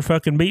catcher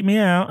fucking beat me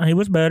out. He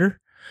was better.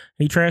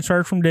 He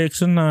transferred from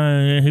Dixon.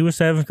 He was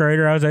 7th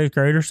grader. I was 8th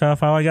grader. So I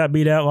finally got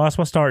beat out, lost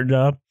my starting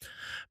job.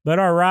 But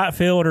our right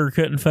fielder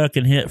couldn't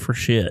fucking hit for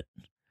shit.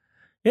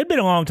 It'd been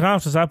a long time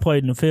since I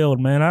played in the field,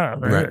 man.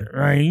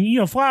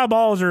 Fly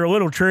balls are a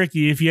little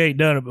tricky if you ain't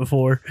done it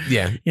before.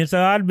 Yeah. And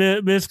so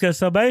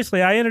so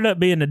basically I ended up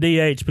being the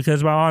DH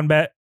because my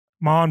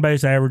on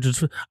base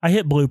average I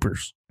hit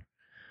bloopers.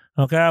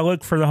 Okay, I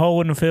look for the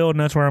hole in the field, and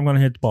that's where I'm going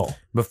to hit the ball.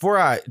 Before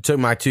I took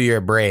my 2-year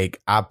break,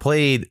 I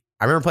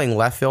remember playing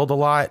left field a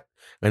lot,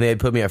 and they'd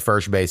put me at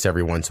first base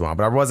every once in a while,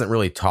 but I wasn't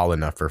really tall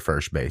enough for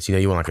first base.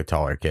 You want like a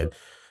taller kid.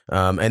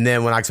 And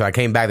then when I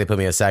came back, they put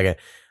me at second.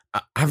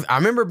 I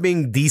remember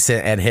being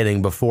decent at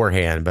hitting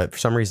beforehand, but for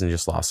some reason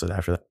just lost it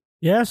after that.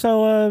 Yeah,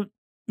 so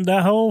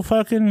that whole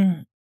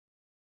fucking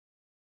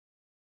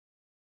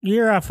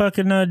year I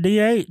fucking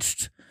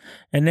DH'd.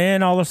 And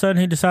then all of a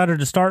sudden he decided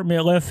to start me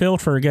at left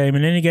field for a game,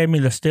 and then he gave me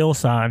the still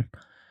sign.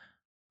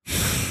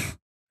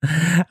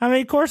 I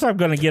mean, of course I'm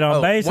going to get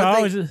on base.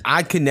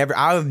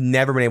 I've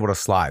never been able to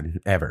slide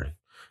ever.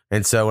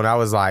 And so when I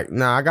was like,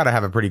 I got to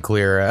have a pretty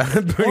clear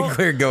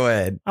go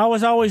ahead. I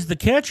was always the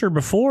catcher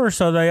before,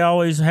 so they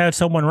always had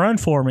someone run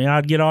for me.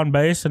 I'd get on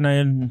base and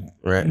then,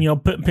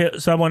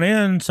 put someone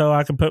in so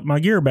I could put my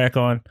gear back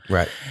on.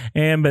 Right.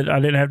 But I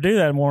didn't have to do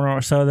that anymore.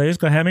 So they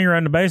just going to have me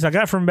run the base. I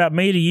got from about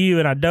me to you,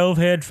 and I dove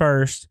head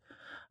first.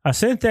 I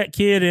sent that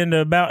kid into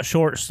about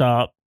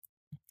shortstop.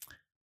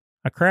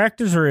 I cracked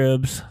his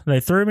ribs. They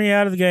threw me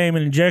out of the game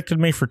and ejected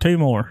me for 2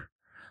 more.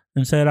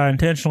 And said I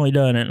intentionally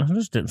done it. I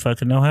just didn't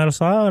fucking know how to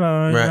slide.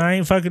 I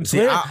ain't fucking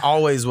slid. I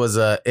always was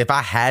if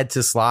I had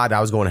to slide, I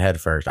was going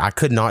head first. I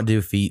could not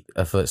do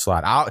a foot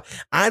slide. I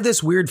had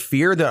this weird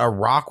fear that a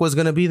rock was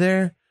going to be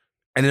there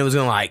and it was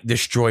going to like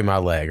destroy my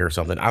leg or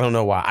something. I don't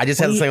know why. I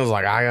just had this thing. I was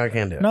like, I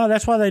can't do it. No,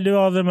 that's why they do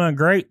all them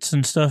grates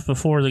and stuff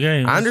before the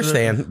game. I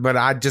understand, but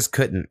I just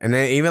couldn't. And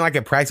then even like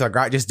at practice,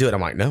 like, just do it.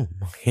 I'm like, no,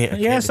 I can't.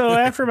 Yeah. So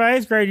after my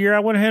 8th grade year, I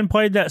went ahead and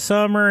played that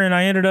summer, and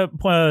I ended up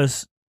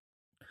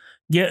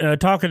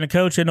talking to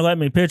coach into let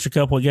me pitch a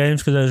couple of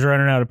games because I was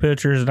running out of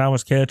pitchers and I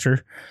was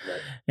catcher.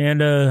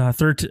 And I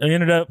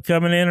ended up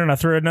coming in and I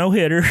threw a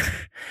no-hitter.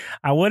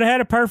 I would have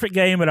had a perfect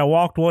game, but I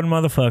walked one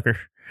motherfucker.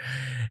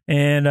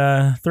 And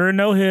threw a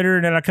no-hitter,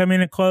 and then I come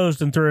in and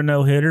closed and threw a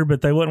no-hitter,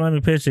 but they wouldn't let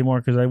me pitch anymore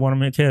because they wanted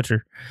me a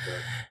catcher.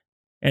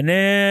 And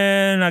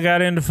then I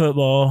got into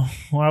football.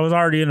 Well, I was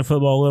already into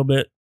football a little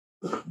bit.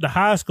 The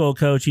high school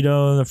coach,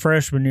 the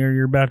freshman year,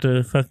 you're about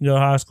to fucking go to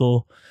high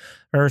school.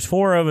 There's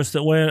 4 of us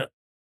that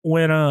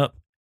went up,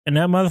 and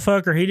that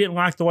motherfucker, he didn't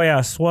like the way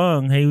I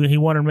swung. He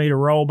wanted me to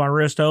roll my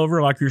wrist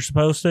over like you're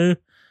supposed to.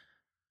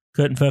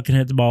 Couldn't fucking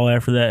hit the ball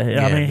after that.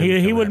 Yeah, I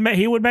mean, he would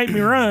make me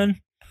run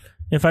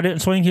if I didn't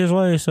swing his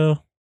way. So,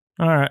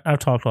 all right, I've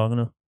talked long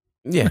enough.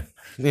 Yeah.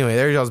 Anyway,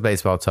 there's y'all's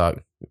baseball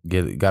talk.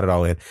 Got it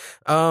all in.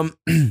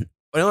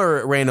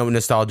 Another random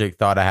nostalgic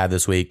thought I had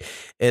this week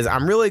is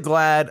I'm really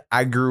glad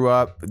I grew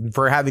up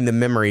for having the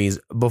memories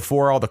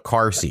before all the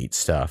car seat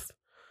stuff.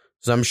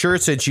 So I'm sure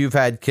since you've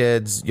had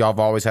kids, y'all have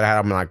always had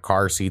them in like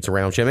car seats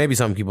around shit. Maybe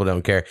some people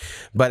don't care,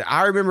 but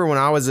I remember when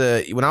I was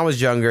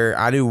younger,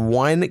 I knew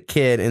one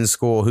kid in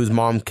school whose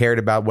mom cared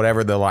about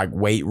whatever the like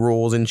weight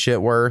rules and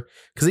shit were,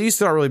 because they used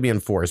to not really be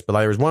enforced. But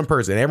like, there was one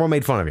person, and everyone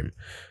made fun of him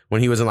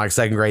when he was in like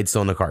 2nd grade,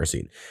 still in the car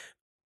seat.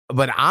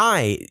 But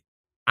I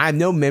have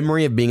no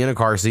memory of being in a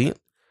car seat.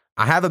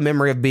 I have a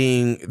memory of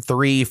being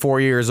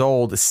 3-4 years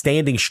old,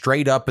 standing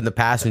straight up in the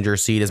passenger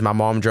seat as my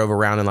mom drove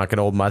around in like an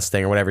old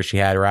Mustang or whatever she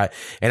had, right?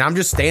 And I'm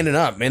just standing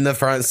up in the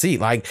front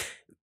seat. Like,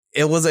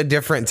 it was a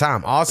different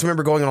time. I also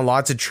remember going on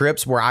lots of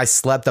trips where I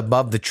slept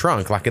above the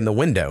trunk, like in the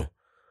window.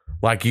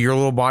 Like, your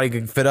little body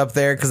could fit up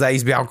there, because that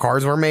used to be how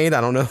cars were made.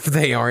 I don't know if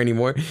they are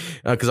anymore,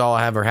 because all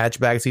I have are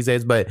hatchbacks these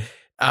days. But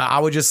I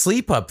would just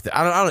sleep up there.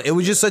 I don't. It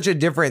was just such a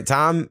different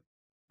time.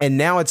 And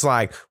now it's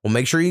like, well,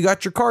 make sure you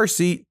got your car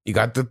seat. You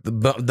got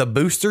the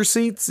booster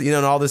seats, and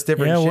all this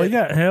different shit.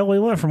 Yeah, we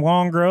went from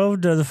Long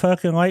Grove to the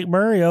fucking Lake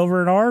Murray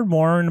over at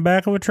Ardmore in the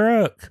back of a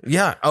truck.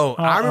 Yeah. Oh,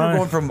 I remember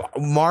going from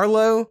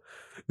Marlow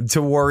to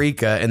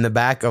Waurika in the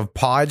back of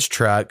Pod's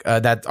truck.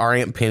 That our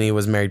Aunt Penny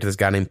was married to this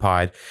guy named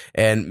Pod.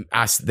 And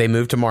they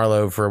moved to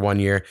Marlow for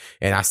 1 year.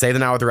 And I stayed the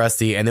night with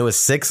Rusty. And it was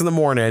 6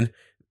 a.m.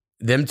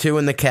 Them 2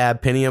 in the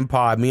cab, Penny and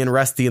Pod, me and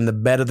Rusty in the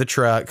bed of the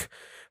truck,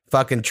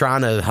 fucking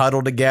trying to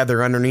huddle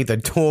together underneath a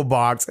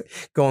toolbox,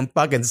 going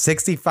fucking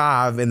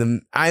 65.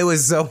 And I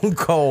was so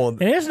cold.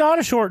 And it's not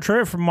a short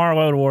trip from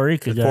Marlow to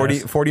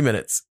Waurika, 40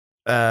 minutes.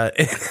 And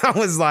I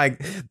was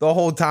like, the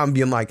whole time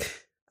being like,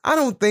 I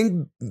don't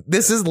think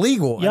this is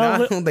legal. Yo,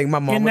 and I don't think my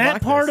mom in would that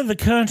like part this. of the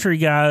country,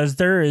 guys,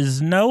 there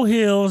is no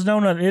hills, no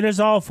nothing. It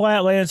is all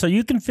flat land, so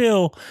you can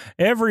feel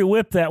every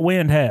whip that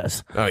wind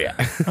has. Oh, yeah.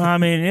 I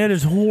mean, it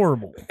is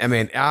horrible. I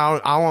mean,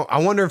 I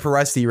wonder if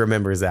Rusty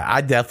remembers that.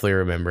 I definitely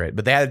remember it,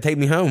 but they had to take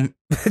me home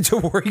to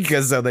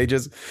Waurika, so they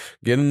just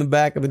get in the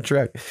back of the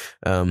truck.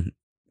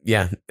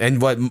 Yeah. And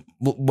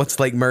what's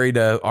Lake Murray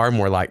to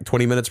Ardmore, like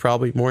 20 minutes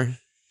probably more?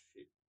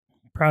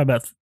 Probably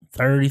about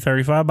 30,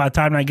 35 by the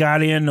time they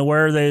got into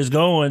where they was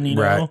going, you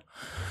know. Right.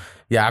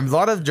 Yeah, a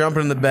lot of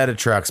jumping in the bed of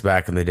trucks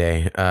back in the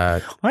day.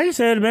 Like you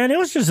said, man, it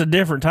was just a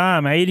different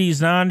time. 80s,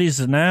 90s,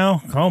 and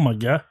now, oh my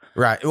God.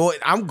 Right. Well,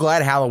 I'm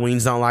glad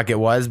Halloween's not like it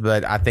was,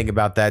 but I think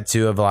about that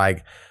too, of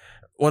like,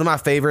 one of my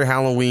favorite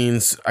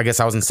Halloweens, I guess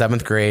I was in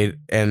 7th grade,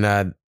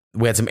 and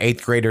we had some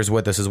 8th graders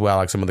with us as well,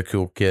 like some of the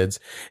cool kids.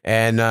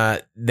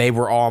 And they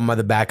were all on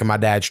the back of my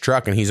dad's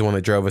truck, and he's the one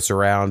that drove us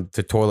around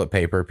to toilet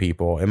paper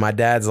people. And my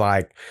dad's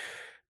like,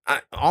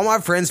 all my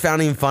friends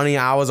found him funny.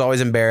 I was always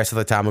embarrassed at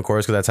the time, of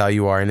course, because that's how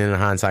you are. And then in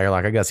hindsight, you're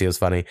like, I guess he was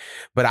funny.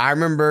 But I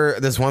remember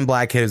this one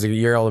black kid who's a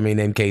year older than me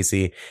named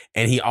Casey.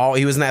 And he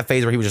was in that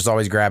phase where he was just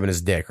always grabbing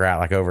his dick, right?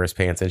 Like over his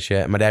pants and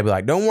shit. And my dad would be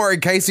like, don't worry,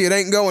 Casey, it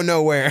ain't going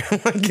nowhere.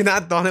 And I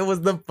thought it was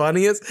the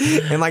funniest.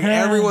 And like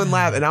everyone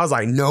laughed. And I was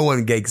like, no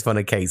one makes fun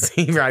of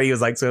Casey, right? He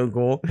was like so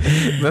cool.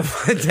 But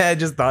my dad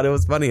just thought it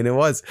was funny, and it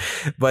was.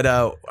 But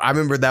I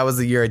remember that was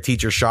the year a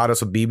teacher shot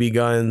us with BB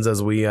guns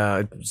as we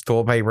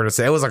toilet paper to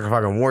say. It was like a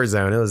fucking war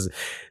zone. It was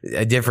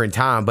a different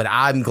time, but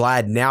I'm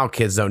glad now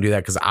kids don't do that,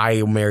 because I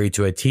am married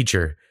to a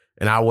teacher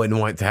and I wouldn't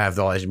want to have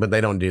all that shit, but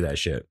they don't do that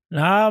shit.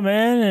 Nah,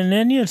 man. And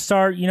then you'd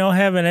start,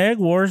 having egg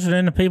wars, and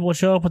then the people would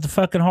show up with the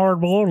fucking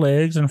hard-boiled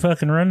eggs and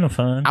fucking run the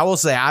fun. I will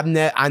say I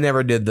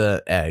never did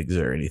the eggs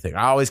or anything.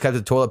 I always kept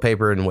the toilet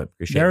paper and whipped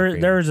cream.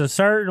 There was a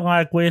certain,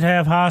 like, we'd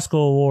have high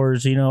school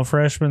wars,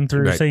 freshman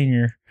through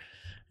senior,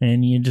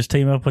 and you just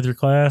team up with your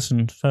class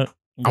and fuck.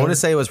 I want to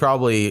say it was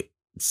probably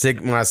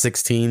when I was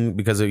 16,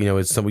 because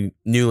it's somebody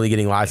newly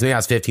getting lives. Maybe I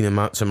was 15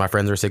 and so my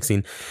friends were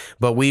 16.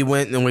 But we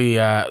went and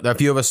a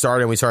few of us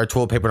started, and we started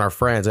toilet papering our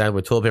friends. And I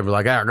with toilet paper,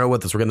 like, go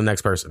with us. We're getting the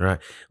next person, right?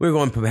 We were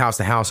going from house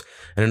to house,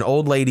 and an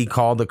old lady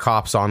called the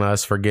cops on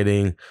us for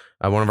getting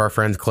one of our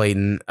friends,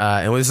 Clayton.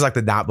 And this is like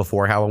the night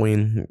before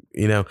Halloween,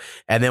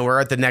 And then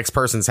we're at the next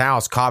person's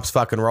house. Cops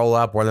fucking roll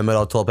up. We're in the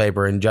middle of toilet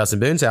paper in Justin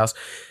Boone's house.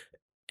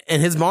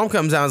 And his mom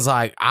comes out and is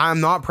like,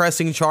 I'm not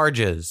pressing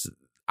charges.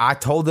 I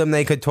told them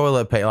they could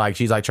toilet pay. Like,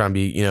 she's like trying to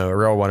be, a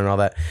real one and all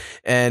that.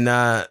 And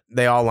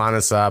they all line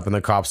us up, and the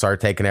cops start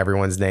taking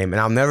everyone's name.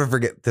 And I'll never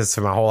forget this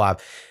for my whole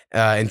life.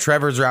 And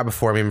Trevor's right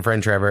before me, my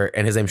friend Trevor,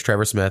 and his name's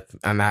Trevor Smith.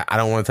 And I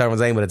don't want to tell him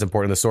his name, but it's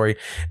important in the story.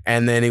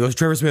 And then he goes,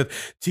 Trevor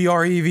Smith,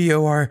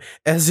 TREVORSMITH.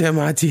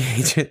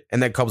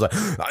 And that cop's like,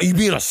 are you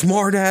being a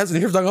smart ass?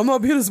 And Trevor's like, I'm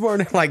not being a smart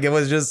ass. Like, it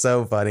was just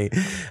so funny.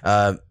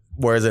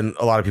 Whereas a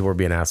lot of people were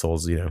being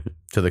assholes, to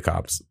the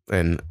cops.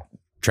 And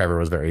Trevor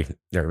was very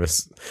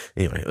nervous.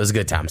 Anyway, it was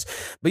good times.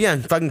 But yeah,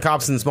 fucking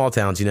cops in small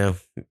towns,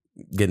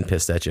 getting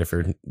pissed at you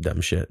for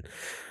dumb shit.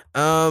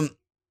 All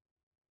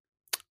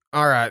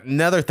right.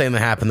 Another thing that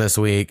happened this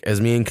week is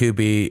me and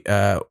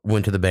Koopy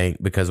went to the bank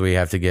because we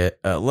have to get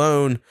a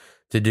loan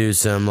to do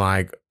some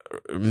like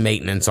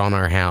maintenance on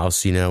our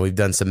house. We've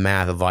done some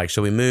math of like,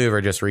 should we move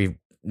or just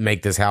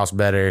make this house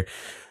better?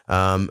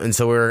 And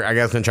so we're, I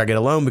guess, going to try to get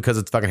a loan because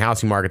it's fucking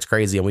housing market's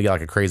crazy, and we got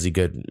like a crazy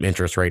good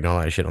interest rate and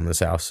all that shit on this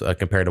house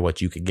compared to what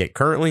you could get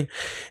currently.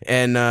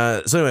 And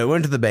so anyway, I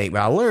went to the bank,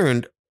 but I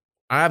learned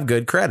I have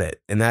good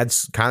credit, and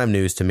that's kind of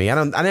news to me.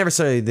 I never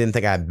didn't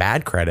think I had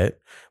bad credit.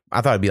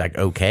 I thought it'd be like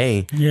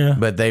okay, yeah.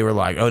 But they were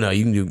like, oh no,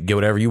 you can get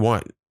whatever you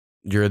want.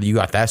 You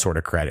got that sort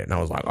of credit, and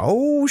I was like,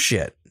 oh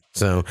shit.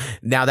 So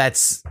now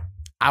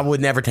I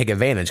would never take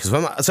advantage because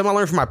something I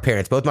learned from my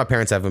parents. Both my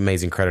parents have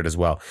amazing credit as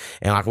well.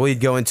 And like we'd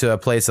go into a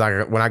place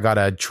like when I got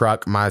a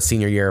truck my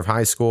senior year of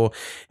high school,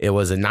 it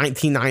was a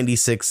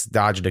 1996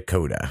 Dodge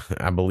Dakota,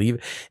 I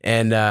believe.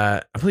 And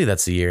I believe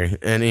that's the year.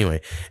 And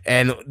anyway,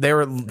 and they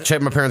were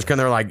checking my parents'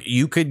 credit. They were like,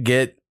 you could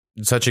get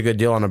such a good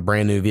deal on a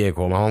brand new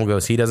vehicle. My mom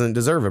goes, he doesn't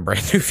deserve a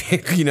brand new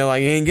vehicle.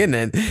 Like he ain't getting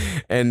it.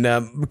 And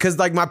because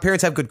like my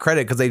parents have good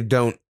credit because they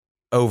don't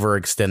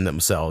overextend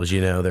themselves,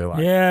 they're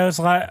like, yeah, it's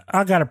like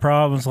I got a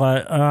problem. It's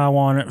like I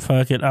want it,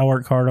 fuck it, I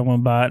work hard, I'm gonna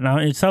buy it. Now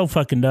it's so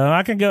fucking dumb.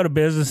 I can go to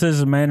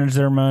businesses and manage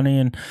their money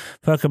and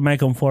fucking make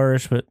them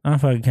flourish, but I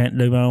fucking can't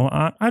do my own.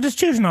 I just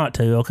choose not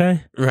to.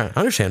 Okay, right, I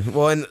understand.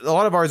 Well, and a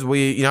lot of ours,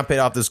 we I paid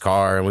off this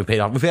car, and we paid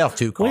off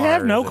 2 cars. We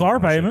have no car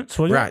payments.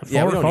 We got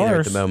 4 we don't cars need it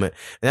at the moment,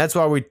 and that's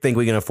why we think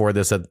we can afford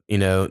this,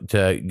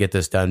 to get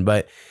this done.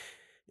 But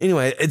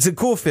anyway, it's a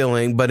cool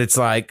feeling, but it's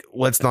like,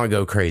 let's not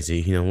go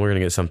crazy. We're going to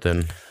get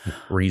something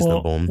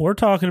reasonable. Well, we're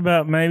talking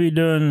about maybe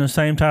doing the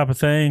same type of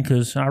thing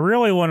because I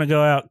really want to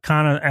go out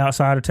kind of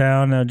outside of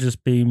town. That'd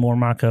just be more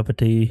my cup of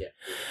tea. Yeah.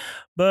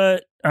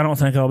 But I don't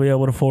think I'll be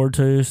able to afford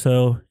to.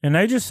 So, and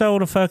they just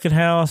sold a fucking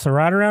house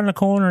right around the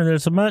corner.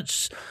 It's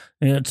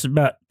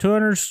about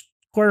 200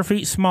 square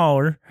feet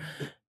smaller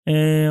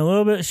and a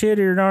little bit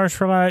shittier than ours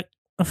for like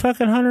a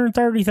fucking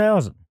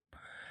 $130,000.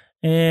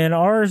 And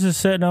ours is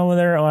sitting over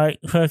there at like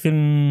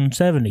fucking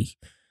 70.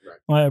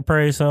 Like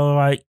appraised. So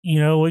like,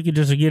 we could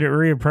just get it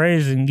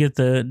reappraised and get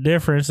the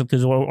difference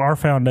because our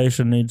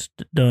foundation needs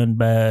done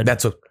bad.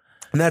 That's what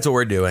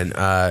we're doing.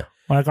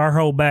 Like our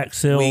whole back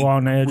sill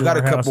along the edge of our house.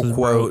 We got a couple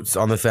quotes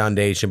on the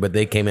foundation, but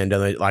they came in and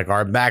done it. Like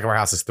our back of our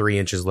house is 3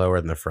 inches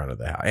lower than the front of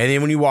the house. And then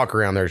when you walk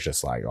around, there's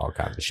just like all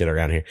kinds of shit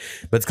around here.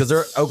 But it's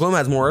because Oklahoma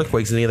has more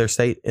earthquakes than any other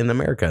state in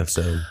America.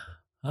 So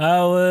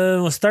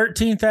it was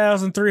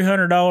 $13,300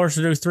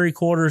 to do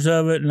 3/4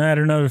 of it, and add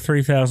another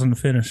 $3,000 to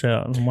finish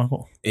out.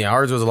 Yeah,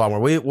 ours was a lot more.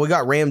 We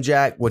got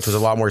Ramjack, which was a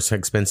lot more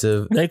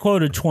expensive. They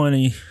quoted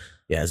 20.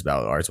 Yes,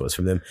 Ballad Arts was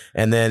from them.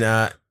 And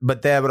then,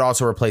 but that would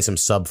also replace some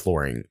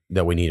subflooring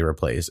that we need to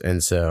replace.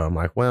 And so I'm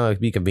like, well,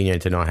 it'd be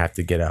convenient to not have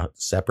to get a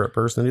separate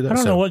person to do that. I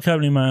don't know what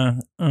company my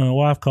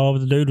wife called, but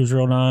the dude was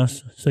real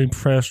nice. Seemed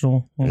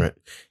professional. Right.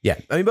 Yeah.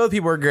 I mean, both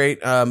people were great.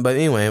 But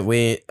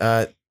anyway,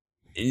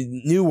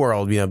 new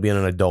world, being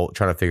an adult,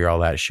 trying to figure all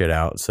that shit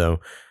out. So,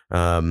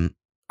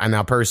 I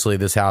now personally,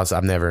 this house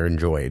I've never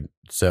enjoyed.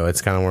 So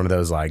it's kind of one of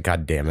those like,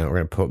 God damn it, we're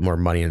going to put more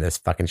money in this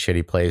fucking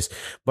shitty place.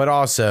 But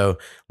also,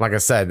 like I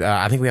said,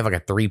 I think we have like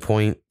a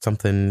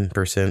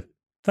 3-point-something%.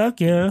 Fuck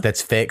yeah.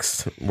 That's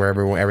fixed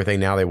where everything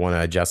now they want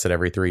to adjust it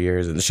every 3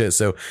 years and shit.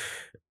 So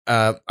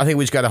I think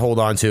we just got to hold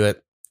on to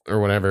it or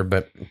whatever.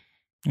 But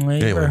well,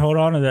 you better hold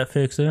on to that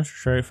fixed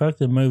interest rate. Fuck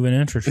the moving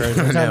interest rate.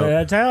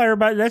 That's how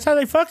everybody. That's how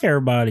they fuck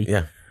everybody.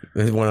 Yeah.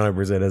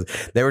 100% is.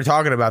 They were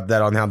talking about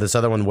that on how this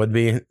other one would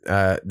be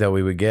that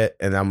we would get,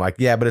 and I'm like,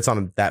 yeah, but it's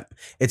on that.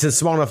 It's a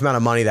small enough amount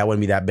of money that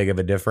wouldn't be that big of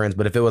a difference.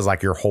 But if it was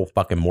like your whole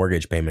fucking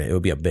mortgage payment, it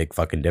would be a big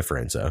fucking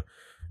difference. So,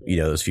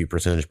 those few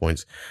percentage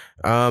points.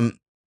 All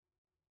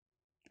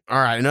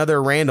right,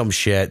 another random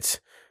shit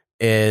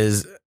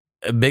is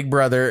Big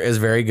Brother is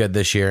very good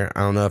this year.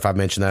 I don't know if I've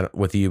mentioned that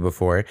with you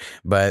before,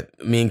 but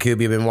me and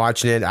Kubi have been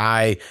watching it.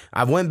 I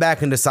went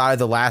back and decided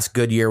the last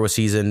good year was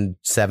season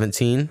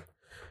 17.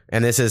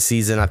 And this is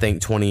season, I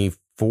think,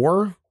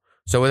 24.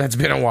 So that's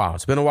been a while.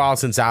 It's been a while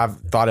since I've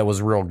thought it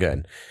was real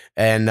good.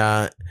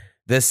 And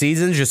this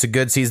season's just a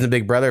good season of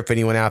Big Brother. If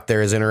anyone out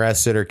there is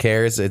interested or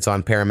cares, it's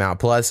on Paramount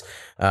Plus.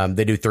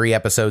 They do 3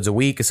 episodes a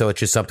week. So it's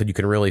just something you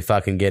can really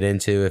fucking get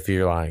into if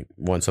you're like,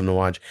 want something to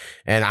watch.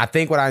 And I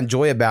think what I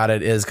enjoy about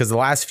it is because the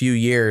last few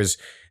years,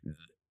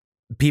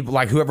 people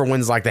like whoever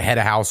wins like the head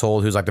of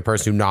household, who's like the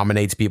person who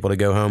nominates people to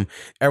go home,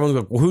 everyone's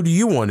like, well, who do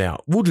you want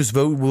out? We'll just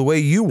vote the way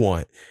you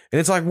want. And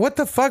it's like, what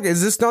the fuck?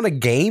 Is this not a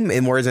game?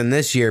 And whereas in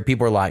this year,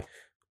 people are like,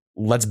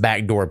 let's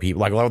backdoor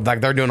people. Like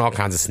they're doing all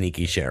kinds of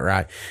sneaky shit,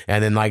 right?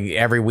 And then like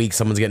every week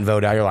someone's getting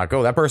voted out. You're like,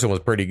 oh, that person was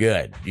pretty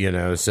good,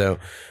 So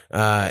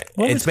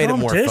it's made it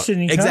more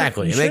fun.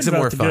 Exactly. It makes it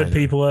more fun. Good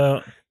people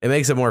out. It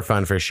makes it more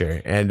fun for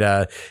sure.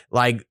 And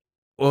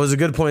what was a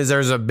good point is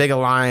there's a big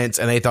alliance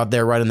and they thought they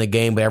were running the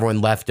game, but everyone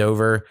left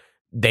over.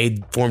 They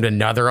formed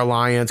another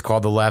alliance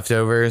called the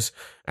Leftovers.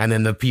 And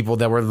then the people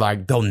that were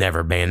like, they'll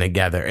never band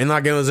together. And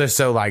like, it was just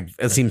so like,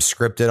 it seems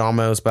scripted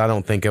almost, but I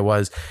don't think it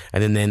was.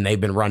 And then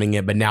they've been running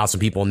it. But now some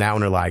people in that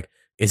one are like,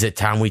 is it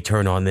time we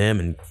turn on them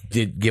and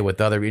get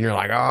with other? And you're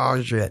like,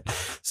 oh shit.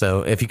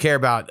 So if you care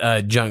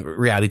about junk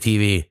reality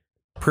TV,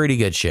 pretty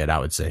good shit, I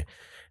would say.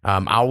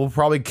 I will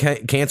probably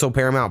cancel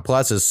Paramount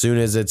Plus as soon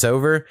as it's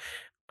over.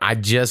 I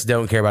just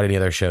don't care about any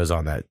other shows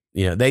on that.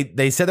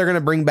 They said they're going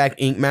to bring back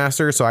Ink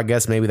Master, so I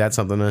guess maybe that's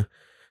something to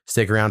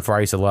stick around for.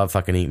 I used to love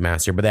fucking Ink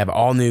Master, but they have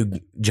all new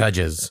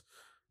judges,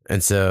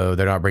 and so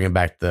they're not bringing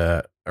back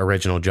the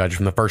original judge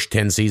from the first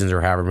 10 seasons or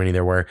however many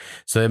there were.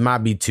 So it might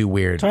be too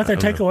weird. So I think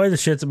they take away the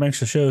shit that makes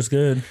the shows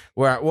good.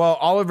 Well,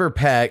 Oliver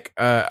Peck,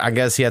 I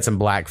guess he had some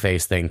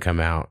blackface thing come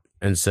out.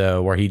 And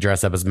so where he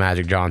dressed up as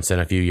Magic Johnson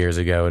a few years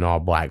ago in all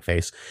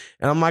blackface.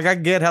 And I'm like, I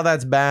get how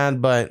that's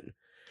bad, but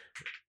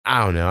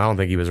I don't know. I don't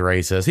think he was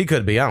racist. He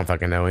could be. I don't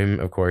fucking know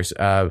him, of course.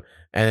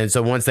 And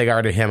so once they got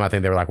rid of him, I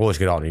think they were like, well, let's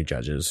get all new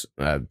judges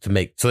to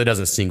make so it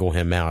doesn't single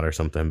him out or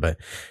something. But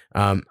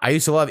I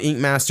used to love Ink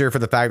Master for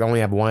the fact I only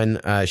have one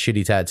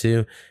shitty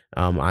tattoo.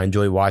 I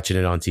enjoy watching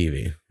it on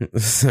TV.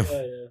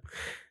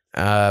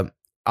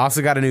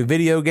 Also got a new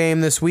video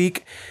game this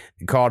week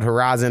called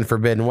Horizon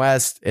Forbidden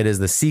West. It is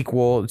the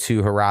sequel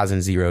to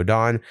Horizon Zero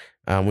Dawn,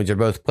 which are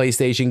both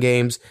PlayStation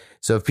games.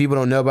 So if people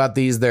don't know about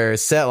these, they're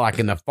set like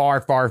in the far,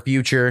 far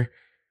future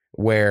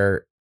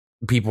where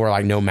people are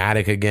like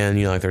nomadic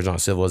again. Like there's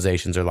not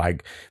civilizations or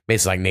like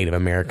basically like Native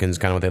Americans,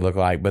 kind of what they look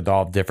like, but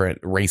all different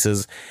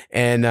races.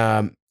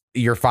 And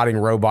you're fighting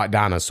robot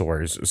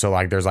dinosaurs. So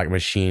like there's like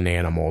machine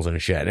animals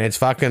and shit. And it's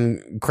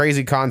fucking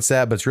crazy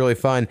concept, but it's really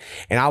fun.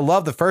 And I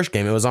love the first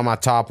game. It was on my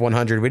top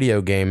 100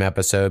 video game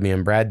episode. Me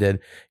and Brad did.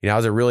 I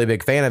was a really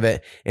big fan of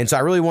it. And so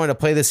I really wanted to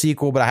play the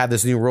sequel, but I had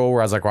this new rule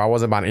where I was like, well, I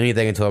wasn't buying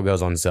anything until it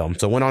goes on sale.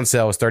 So it went on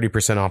sale. It was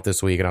 30% off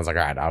this week. And I was like,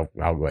 all right,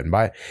 I'll go ahead and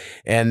buy it.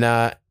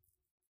 And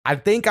I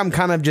think I'm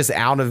kind of just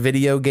out of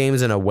video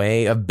games in a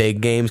way of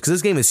big games because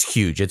this game is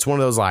huge. It's one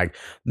of those like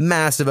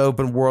massive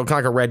open world, kind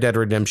of like a Red Dead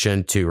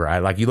Redemption 2, right?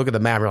 Like you look at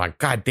the map, you're like,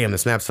 God damn,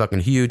 this map's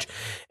fucking huge.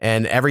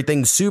 And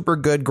everything's super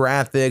good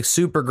graphics,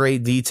 super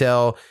great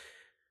detail.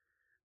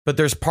 But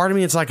there's part of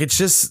me, it's like, it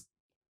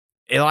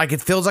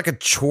feels like a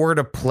chore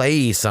to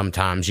play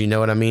sometimes. You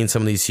know what I mean?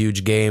 Some of these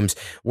huge games.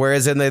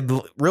 Whereas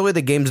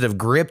the games that have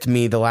gripped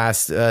me the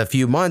last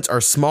few months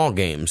are small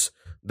games.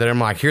 That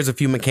I'm like, here's a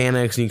few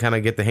mechanics and you kind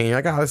of get the hang. You're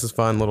like, oh, this is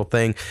fun little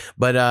thing.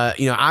 But,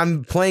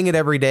 I'm playing it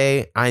every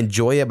day. I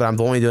enjoy it, but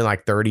I'm only doing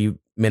like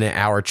 30-minute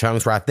hour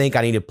chunks where I think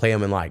I need to play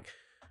them in like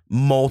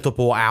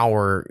multiple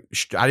hour.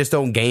 I just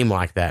don't game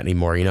like that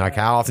anymore. Like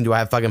how often do I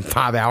have fucking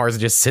 5 hours to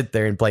just sit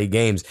there and play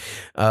games?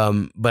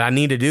 But I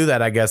need to do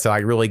that, I guess, to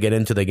like really get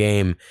into the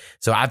game.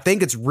 So I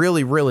think it's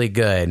really, really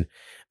good.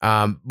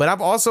 But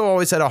I've also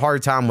always had a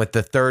hard time with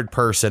the third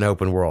person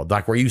open world,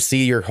 like where you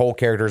see your whole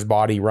character's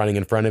body running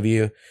in front of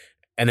you.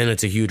 And then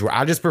it's a huge.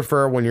 I just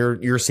prefer when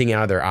you're seeing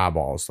out of their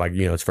eyeballs, like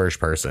it's first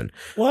person.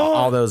 Well,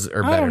 all those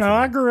are better. I don't know.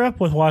 I grew up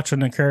with watching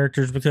the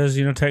characters because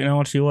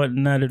technology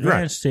wasn't that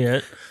advanced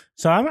yet.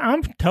 So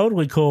I'm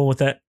totally cool with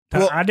that.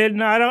 Well,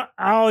 I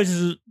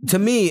always. To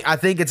me, I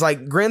think it's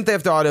like Grand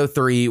Theft Auto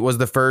 3 was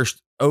the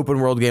first open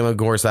world game, of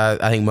course, I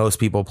think most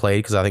people played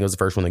because I think it was the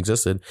first one that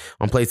existed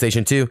on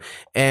PlayStation 2.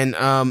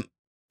 And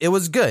it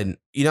was good.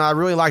 I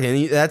really liked it.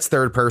 And that's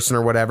third person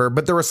or whatever.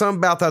 But there was something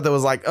about that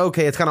was like,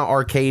 okay, it's kind of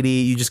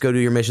arcadey. You just go do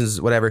your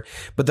missions, whatever.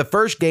 But the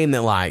first game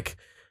that like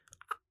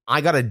I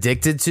got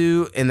addicted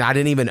to, and I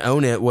didn't even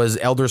own it, was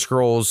Elder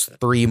Scrolls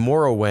 3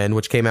 Morrowind,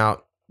 which came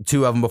out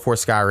 2 of them before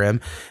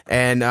Skyrim.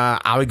 And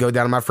I would go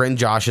down to my friend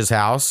Josh's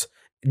house,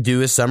 do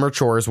his summer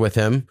chores with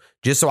him,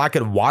 just so I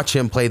could watch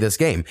him play this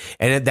game.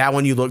 And at that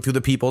one, you look through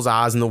the people's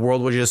eyes and the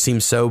world would just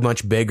seem so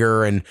much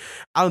bigger. And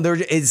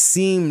it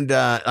seemed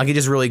like it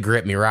just really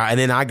gripped me, right? And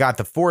then I got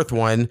the fourth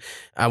one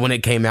when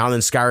it came out. And then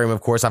Skyrim,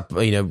 of course, I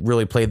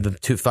really played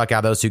the fuck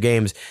out of those 2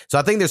 games. So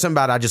I think there's something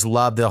about it. I just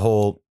love the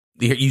whole.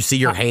 You see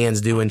your hands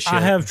doing shit.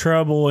 I have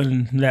trouble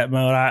in that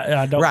mode.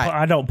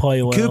 I don't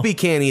play well. Koopy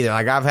can't either.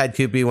 Like I've had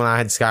Koopy when I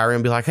had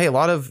Skyrim be like, hey, a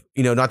lot of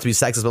not to be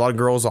sexist, but a lot of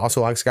girls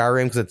also like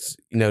Skyrim because it's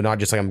not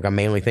just like a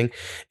manly thing.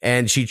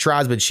 And she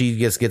tries, but she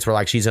just gets where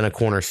like she's in a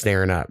corner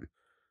staring up.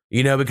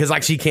 Because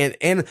like she can't.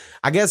 And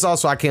I guess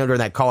also I came during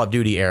that Call of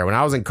Duty era. When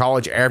I was in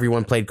college,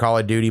 everyone played Call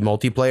of Duty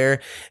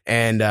multiplayer,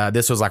 and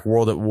this was like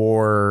World at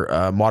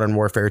War, Modern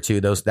Warfare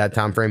 2, that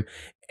time frame.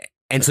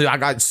 And so I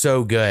got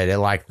so good at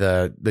like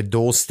the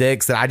dual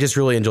sticks that I just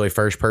really enjoy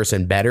first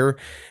person better.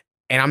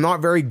 And I'm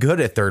not very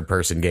good at third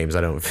person games.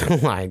 I don't feel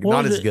like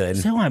not as good.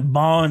 It sounded like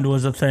Bond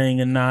was a thing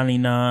in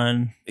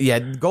 '99.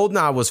 Yeah,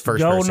 GoldenEye was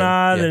first person.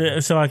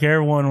 GoldenEye, so like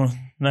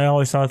they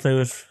always thought they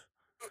was.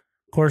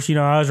 Of course,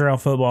 I was around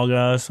football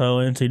guys, so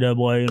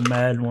NCAA and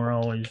Madden were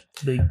always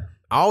big.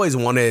 I always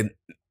wanted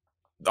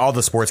all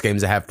the sports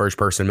games to have first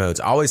person modes.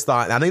 I always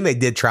thought. I think they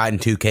did try it in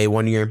 2K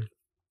one year.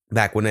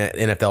 Back when the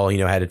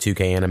NFL, had a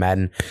 2K and a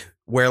Madden,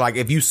 where like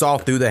if you saw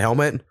through the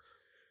helmet,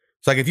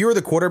 it's like if you were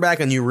the quarterback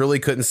and you really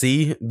couldn't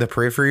see the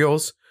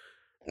peripherals,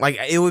 like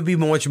it would be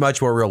much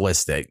more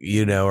realistic,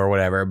 or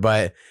whatever.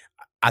 But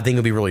I think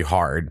it'd be really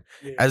hard.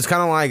 Yeah. It's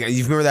kind of like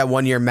you remember that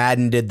one year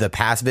Madden did the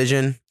pass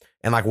vision,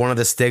 and like one of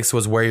the sticks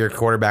was where your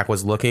quarterback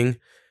was looking,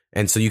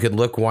 and so you could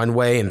look one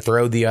way and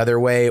throw the other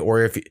way,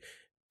 or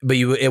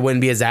it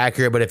wouldn't be as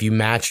accurate, but if you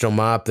matched them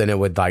up, then it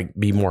would like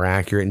be more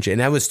accurate. And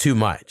that was too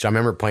much. I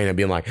remember playing it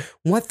being like,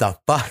 what the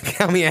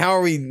fuck? I mean, how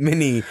are we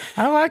mini?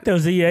 I like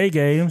those EA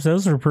games.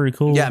 Those are pretty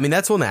cool. Yeah. I mean,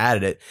 that's when they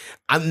added it.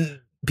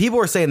 People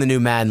are saying the new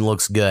Madden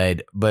looks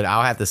good, but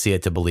I'll have to see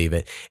it to believe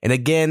it. And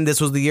again,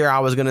 this was the year I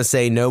was going to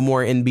say no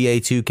more NBA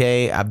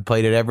 2K. I've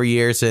played it every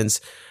year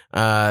since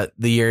the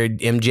year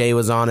MJ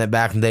was on it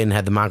back in the day and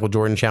had the Michael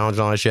Jordan challenge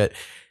and all that shit.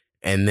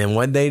 And then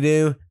what they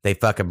do, they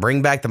fucking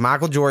bring back the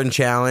Michael Jordan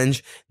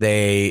challenge.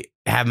 They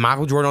have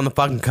Michael Jordan on the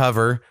fucking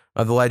cover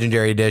of the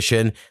Legendary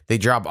Edition. They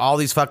drop all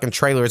these fucking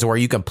trailers where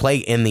you can play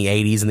in the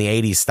 80s, in the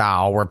 80s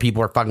style, where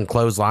people are fucking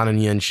clotheslining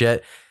you and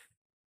shit.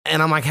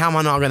 And I'm like, how am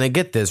I not going to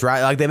get this,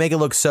 right? Like, they make it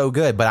look so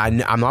good, but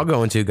I'm not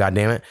going to,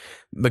 goddammit,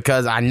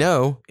 because I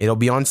know it'll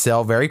be on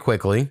sale very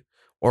quickly,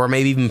 or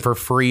maybe even for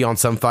free on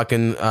some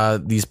fucking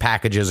these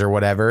packages or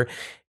whatever.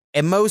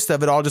 And most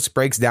of it all just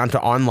breaks down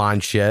to online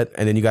shit.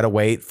 And then you got to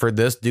wait for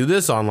do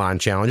this online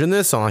challenge and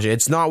this online shit.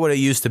 It's not what it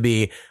used to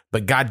be,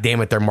 but God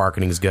damn it, their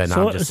marketing is good.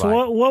 And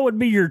what would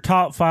be your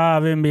top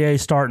 5 NBA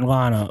starting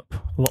lineup?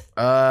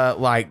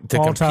 Like to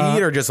compete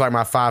time, or just like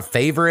my 5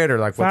 favorite, or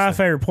like 5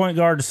 favorite point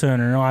guard to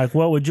center? Like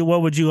what would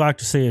you like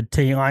to see a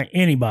team, like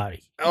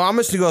anybody? Oh, I'm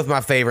just gonna go with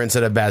my favorite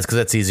instead of best because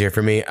that's easier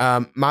for me.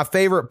 My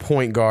favorite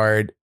point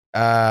guard,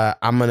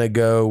 I'm gonna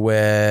go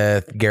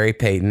with Gary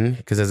Payton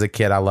because as a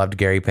kid I loved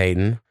Gary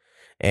Payton.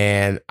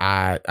 And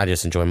I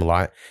just enjoy him a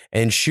lot.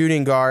 And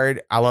shooting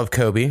guard, I love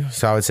Kobe,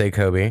 so I would say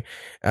Kobe.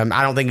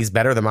 I don't think he's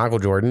better than Michael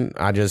Jordan.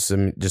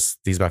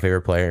 He's my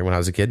favorite player when I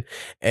was a kid.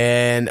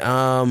 And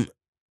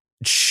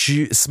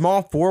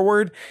small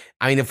forward,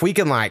 I mean, if we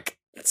can like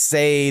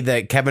say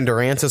that Kevin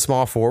Durant's a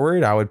small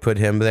forward, I would put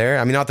him there.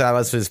 I mean, not that I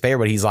was his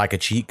favorite, but he's like a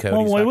cheat code.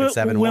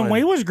 When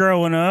we was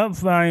growing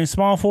up, I mean,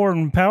 small forward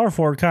and power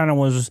forward kind of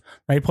was,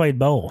 they played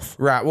both.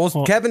 Right.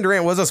 Well, Kevin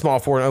Durant was a small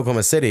forward in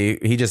Oklahoma City.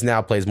 He just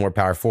now plays more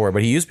power forward,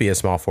 but he used to be a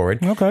small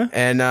forward. Okay.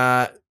 And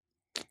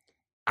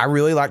I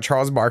really liked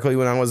Charles Barkley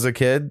when I was a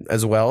kid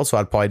as well, so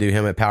I'd probably do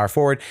him at power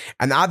forward.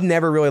 And I've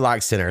never really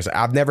liked centers.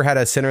 I've never had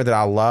a center that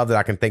I love that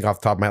I can think off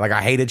the top of my head. Like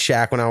I hated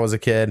Shaq when I was a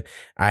kid.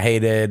 I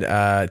hated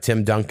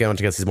Tim Duncan,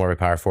 which I guess he's more of a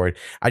power forward.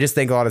 I just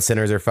think a lot of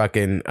centers are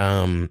fucking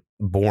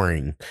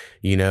boring,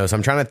 So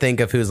I'm trying to think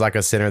of who's like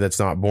a center that's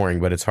not boring,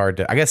 but it's hard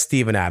to. I guess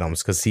Steven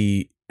Adams, because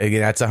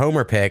that's a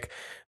homer pick,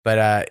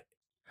 but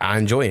I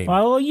enjoy him.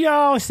 Well, you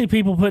always see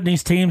people putting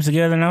these teams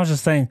together, and I was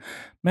just thinking,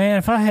 man,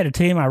 if I had a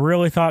team I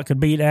really thought could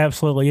beat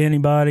absolutely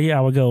anybody, I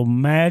would go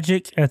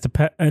Magic at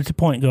the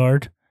point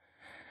guard.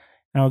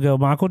 I would go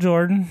Michael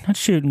Jordan at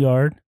shooting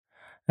guard.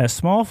 At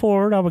small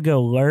forward, I would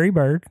go Larry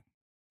Bird.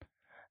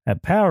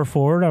 At power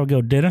forward, I would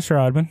go Dennis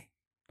Rodman.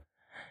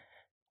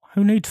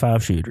 Who needs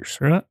 5 shooters,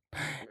 right?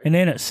 And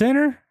then at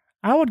center,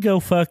 I would go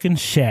fucking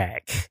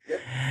Shaq.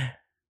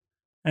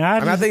 And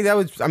I think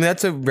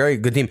that's a very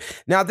good team.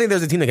 Now, I think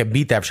there's a team that can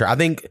beat that for sure. I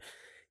think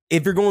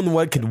if you're going to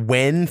what could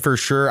win for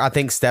sure, I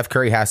think Steph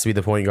Curry has to be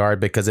the point guard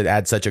because it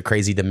adds such a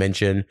crazy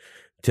dimension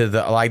to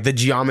the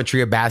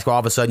geometry of basketball. All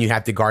of a sudden, you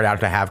have to guard out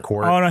to half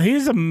court. Oh no,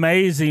 he's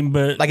amazing,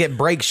 but like it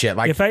breaks shit.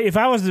 Like if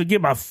I was to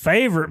get my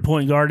favorite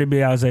point guard, it'd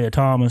be Isaiah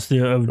Thomas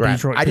of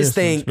Detroit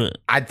Pistons.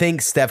 I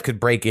think Steph could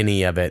break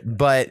any of it,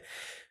 but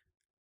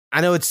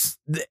I know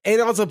it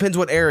also depends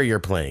what era you're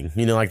playing.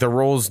 You know, like the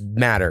rules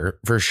matter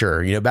for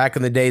sure. You know, back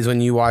in the days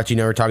when you watch,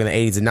 we're talking the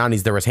 80s and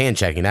 90s, there was hand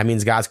checking. That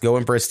means guys go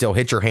in for a steal,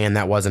 hit your hand.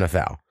 That wasn't a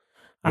foul.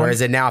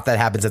 Whereas now, if that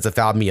happens, it's a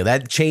foul meal.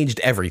 That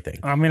changed everything.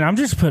 I mean, I'm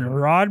just putting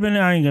Rodman.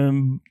 I ain't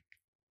gonna.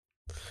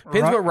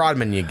 Depends what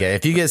Rodman you get.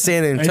 If you get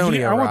San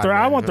Antonio,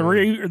 I want the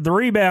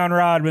rebound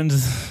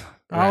Rodmans.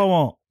 Right. All I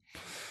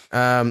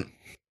want.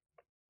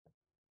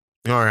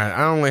 All right. I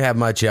don't really have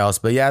much else,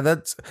 but yeah,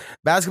 that's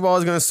basketball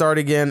is going to start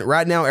again.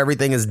 Right now,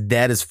 everything is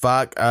dead as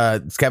fuck.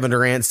 It's Kevin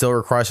Durant still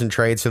requesting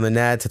trades from the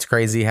Nets. It's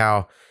crazy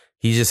how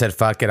he just said,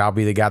 fuck it, I'll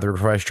be the guy that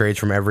requests trades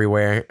from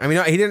everywhere. I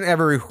mean, he didn't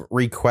ever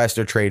request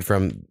a trade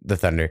from the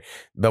Thunder,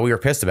 but we were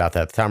pissed about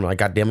that at the time. We're like,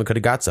 God damn, we could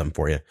have got something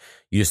for you.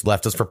 You just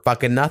left us for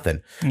fucking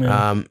nothing.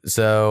 Yeah.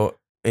 So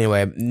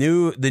anyway,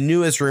 the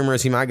newest rumor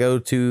is he might go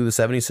to the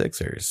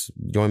 76ers,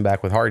 join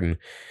back with Harden.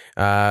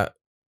 So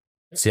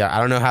yeah, I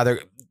don't know how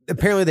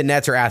apparently the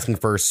Nets are asking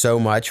for so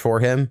much for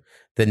him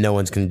that no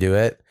one's going to do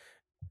it.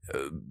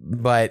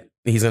 But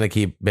he's going to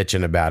keep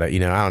bitching about it. I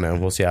don't know.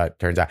 We'll see how it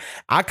turns out.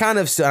 I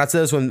said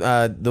this when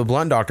the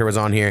Blunt Doctor was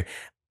on here.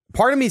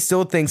 Part of me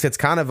still thinks it's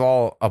kind of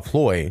all a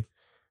ploy.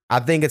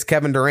 I think it's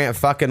Kevin Durant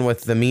fucking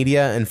with the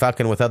media and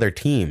fucking with other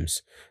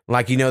teams.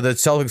 Like, the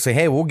Celtics say,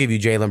 hey, we'll give you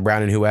Jaylen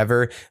Brown and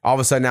whoever. All of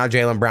a sudden now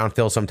Jaylen Brown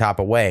feels some type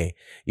of way.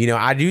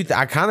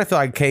 I kind of feel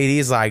like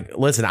KD's like,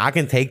 listen, I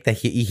can take the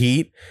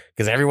heat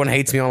because everyone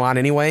hates me online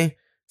anyway.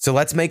 So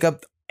let's make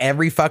up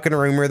every fucking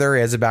rumor there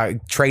is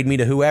about trade me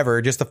to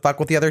whoever just to fuck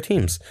with the other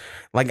teams.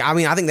 Like, I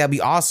mean, I think that'd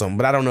be awesome,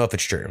 but I don't know if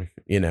it's true,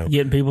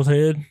 Getting people's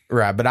head.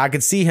 Right, but I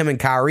could see him and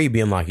Kyrie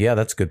being like, yeah,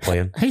 that's a good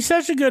plan. He's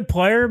such a good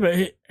player,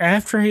 but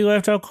after he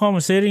left Oklahoma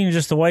City and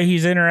just the way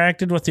he's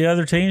interacted with the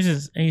other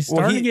teams, he's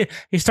starting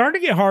to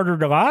get harder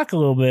to like a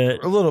little bit.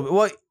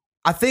 Well,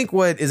 I think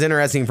what is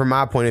interesting from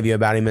my point of view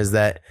about him is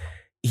that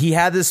he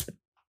has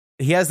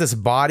this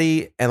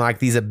body and like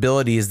these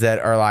abilities that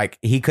are like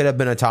he could have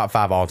been a top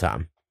 5 all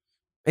time.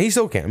 And he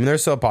still can. I mean,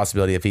 there's still a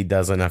possibility if he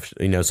does enough,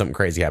 something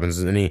crazy happens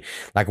and he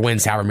like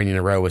wins however many in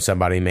a row with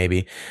somebody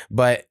maybe.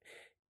 But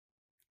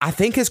I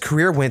think his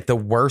career went the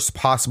worst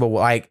possible.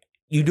 Like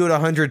you do it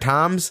 100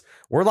 times,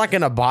 we're like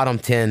in a bottom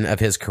 10 of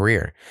his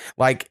career.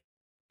 Like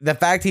the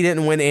fact he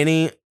didn't win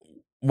any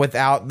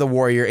without the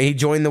Warrior. He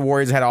joined the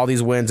Warriors, had all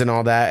these wins and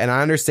all that. And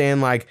I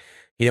understand like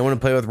he didn't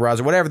want to play with Russ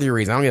or whatever the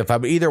reason. I don't give a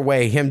fuck. But either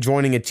way, him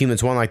joining a team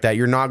that's won like that,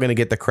 you're not going to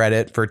get the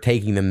credit for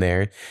taking them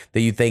there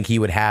that you think he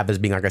would have as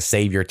being like a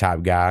savior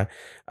type guy.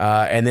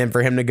 And then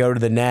for him to go to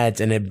the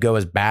Nets and it go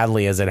as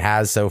badly as it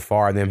has so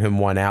far and then him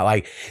one out,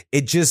 like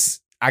it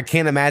just, I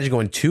can't imagine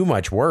going too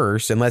much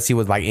worse unless he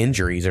was like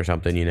injuries or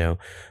something,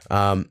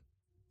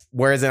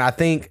 Whereas then I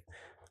think,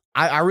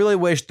 I really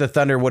wish the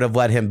Thunder would have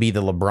let him be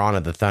the LeBron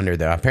of the Thunder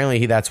though.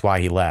 Apparently that's why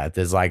he left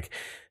is like,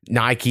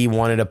 Nike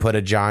wanted to put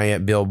a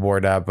giant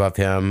billboard up of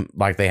him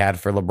like they had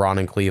for LeBron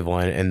in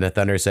Cleveland. And the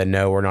Thunder said,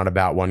 no, we're not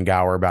about one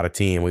guy. We're about a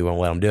team. We won't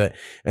let them do it.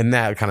 And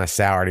that kind of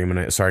soured him and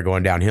it started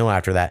going downhill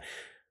after that.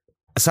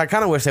 So I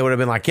kind of wish they would have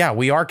been like, yeah,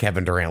 we are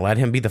Kevin Durant. Let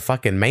him be the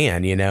fucking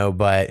man,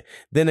 But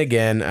then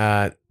again,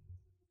 I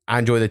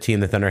enjoy the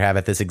team the Thunder have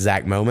at this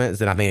exact moment.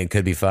 And I think it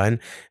could be fun.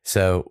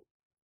 So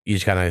you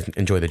just kind of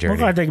enjoy the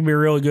journey. I think it can be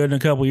really good in a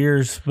couple of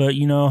years, but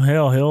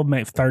he'll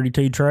make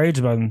 32 trades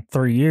about in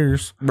 3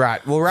 years.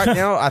 Right. Well, right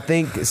now, I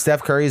think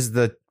Steph Curry is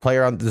the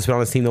player that's been on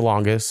this team the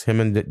longest.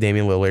 Him and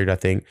Damian Lillard, I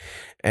think,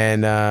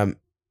 and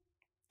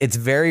it's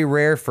very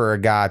rare for a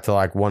guy to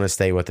like want to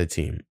stay with a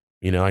team.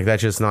 Like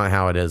that's just not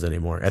how it is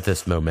anymore at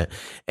this moment.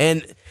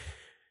 And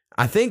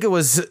I think it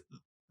was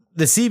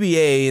the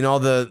CBA and all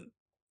the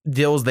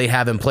deals they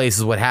have in place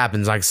is what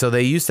happens. Like, so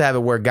they used to have it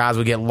where guys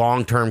would get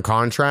long-term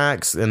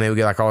contracts and they would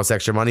get like all this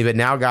extra money, but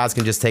now guys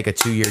can just take a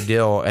 2-year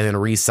deal and then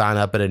re-sign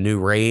up at a new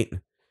rate.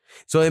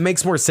 So it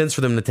makes more sense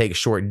for them to take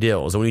short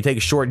deals. And when you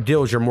take short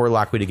deals, you're more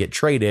likely to get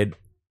traded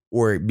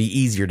or it'd be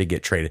easier to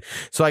get traded.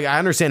 So like, I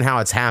understand how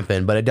it's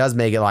happened, but it does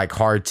make it like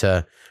hard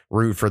to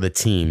root for the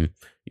team,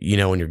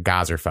 when your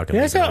guys are fucking.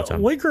 Yeah,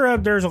 we grew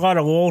up, there's a lot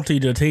of loyalty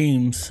to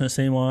teams, it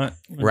seemed like.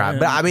 Right.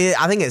 But I mean,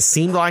 I think it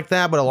seemed like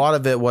that, but a lot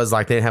of it was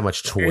like they didn't have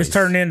much choice. It's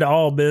turned into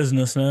all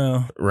business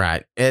now.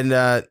 Right. And,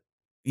 I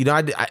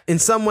in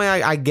some way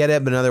I get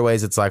it, but in other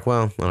ways it's like,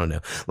 well, I don't know.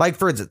 Like,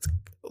 for instance,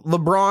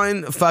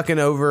 LeBron fucking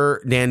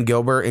over Dan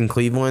Gilbert in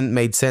Cleveland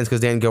made sense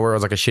because Dan Gilbert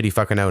was like a shitty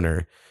fucking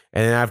owner.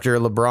 And then after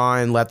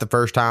LeBron left the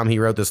first time, he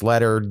wrote this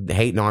letter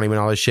hating on him and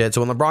all this shit.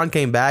 So when LeBron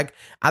came back,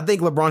 I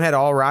think LeBron had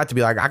all right to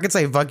be like, I could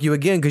say fuck you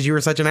again because you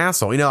were such an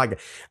asshole. You know, like,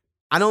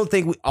 I don't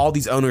think all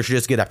these owners should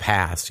just get a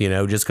pass, you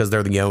know, just because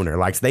they're the owner.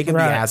 Like, they can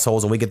be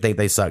assholes and we can think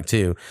they suck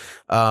too.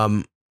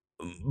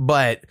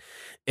 But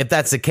if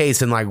that's the case,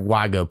 then like,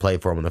 why go play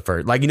for him in the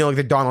first? Like, you know, like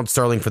the Donald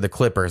Sterling for the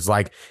Clippers,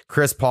 like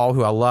Chris Paul,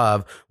 who I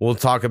love, will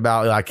talk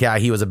about like, yeah,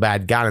 he was a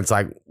bad guy. And it's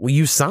like, well,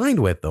 you signed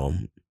with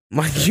them.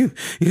 Like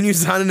you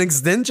signed an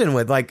extension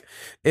with, like,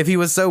 if he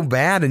was so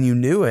bad and you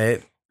knew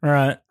it,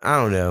 right? I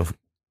don't know.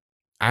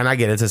 And I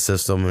get it's a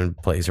system and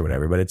place or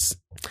whatever, but it's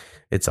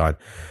odd.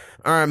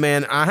 All right,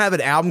 man. I have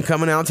an album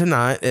coming out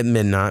tonight at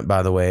midnight,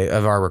 by the way,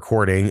 of our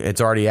recording. It's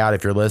already out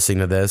if you're listening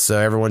to this, so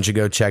everyone should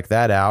go check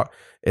that out.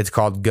 It's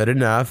called Good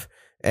Enough,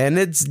 and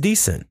it's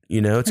decent.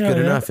 You know, it's good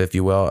enough, if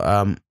you will.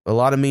 A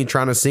lot of me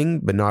trying to sing,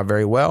 but not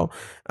very well.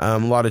 A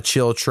lot of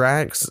chill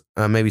tracks.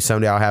 Maybe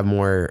someday I'll have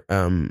more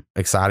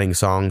exciting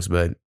songs,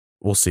 but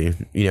we'll see.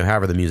 You know,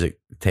 however the music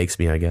takes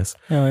me, I guess.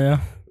 Hell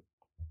yeah.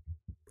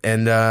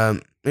 And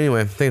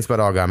anyway, thanks about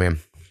all I got, man.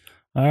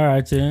 All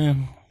right,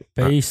 then.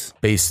 Peace.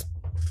 Peace.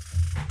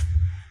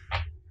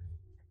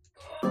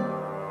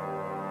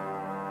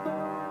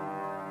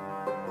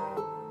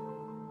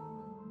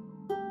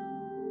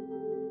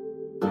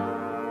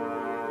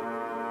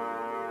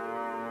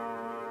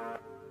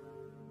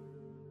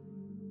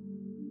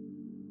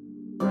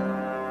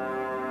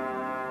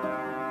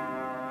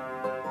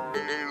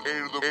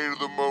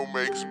 The Mo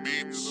makes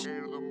beats.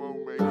 The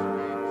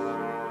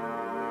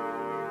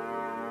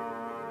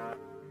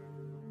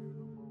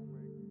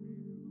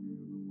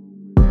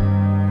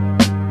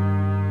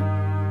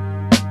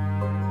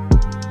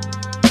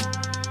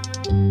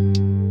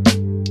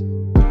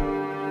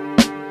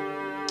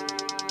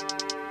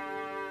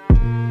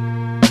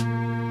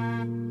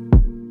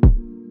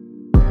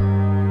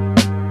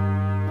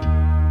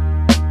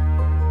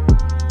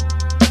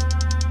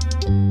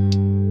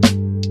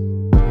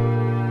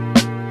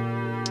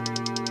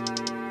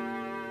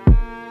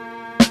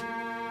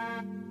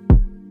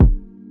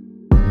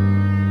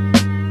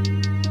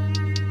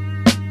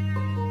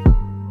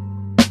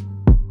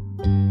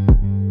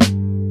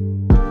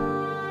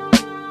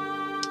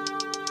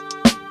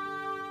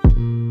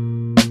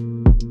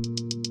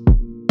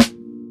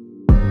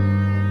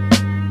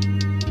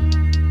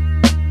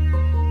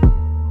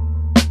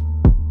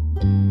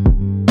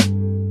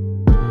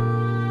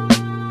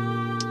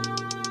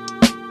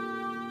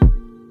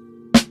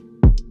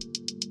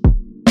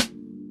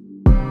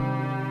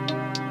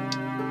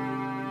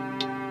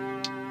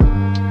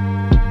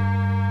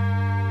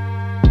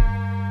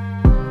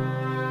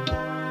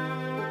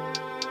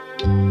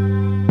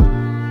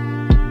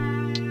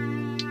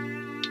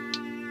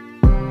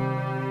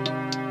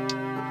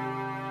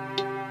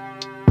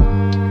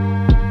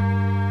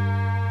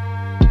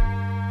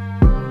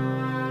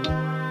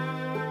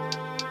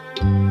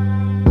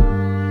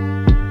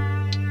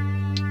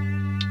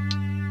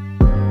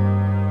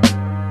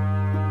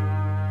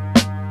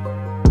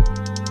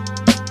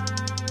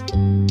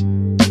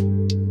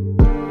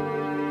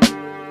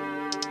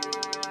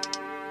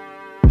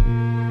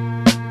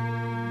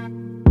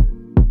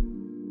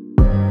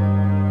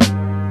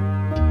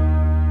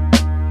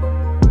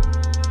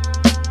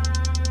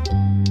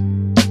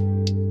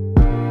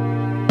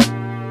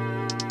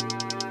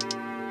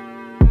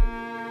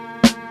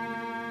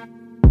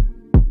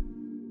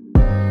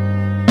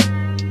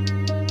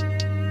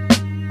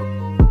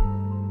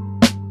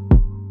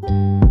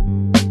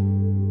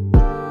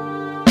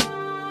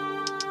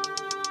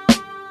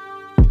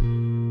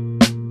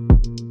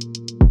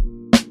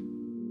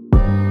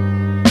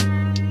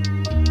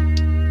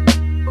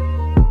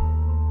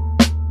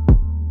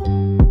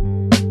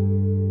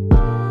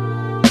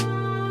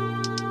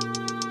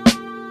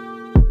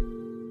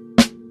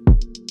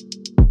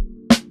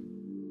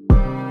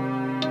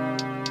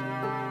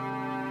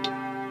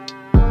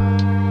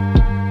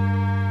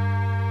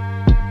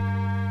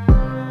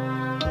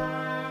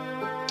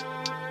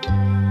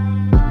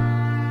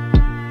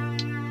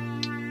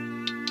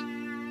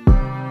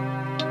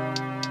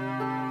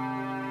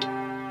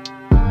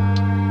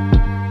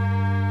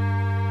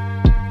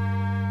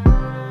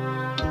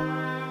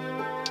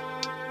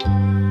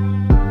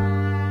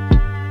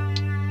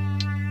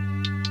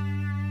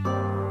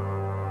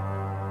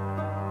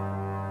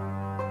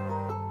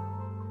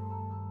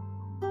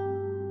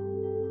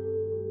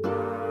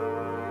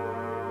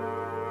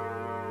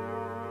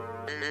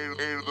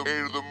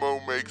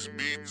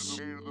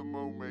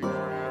Mo makes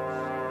beats.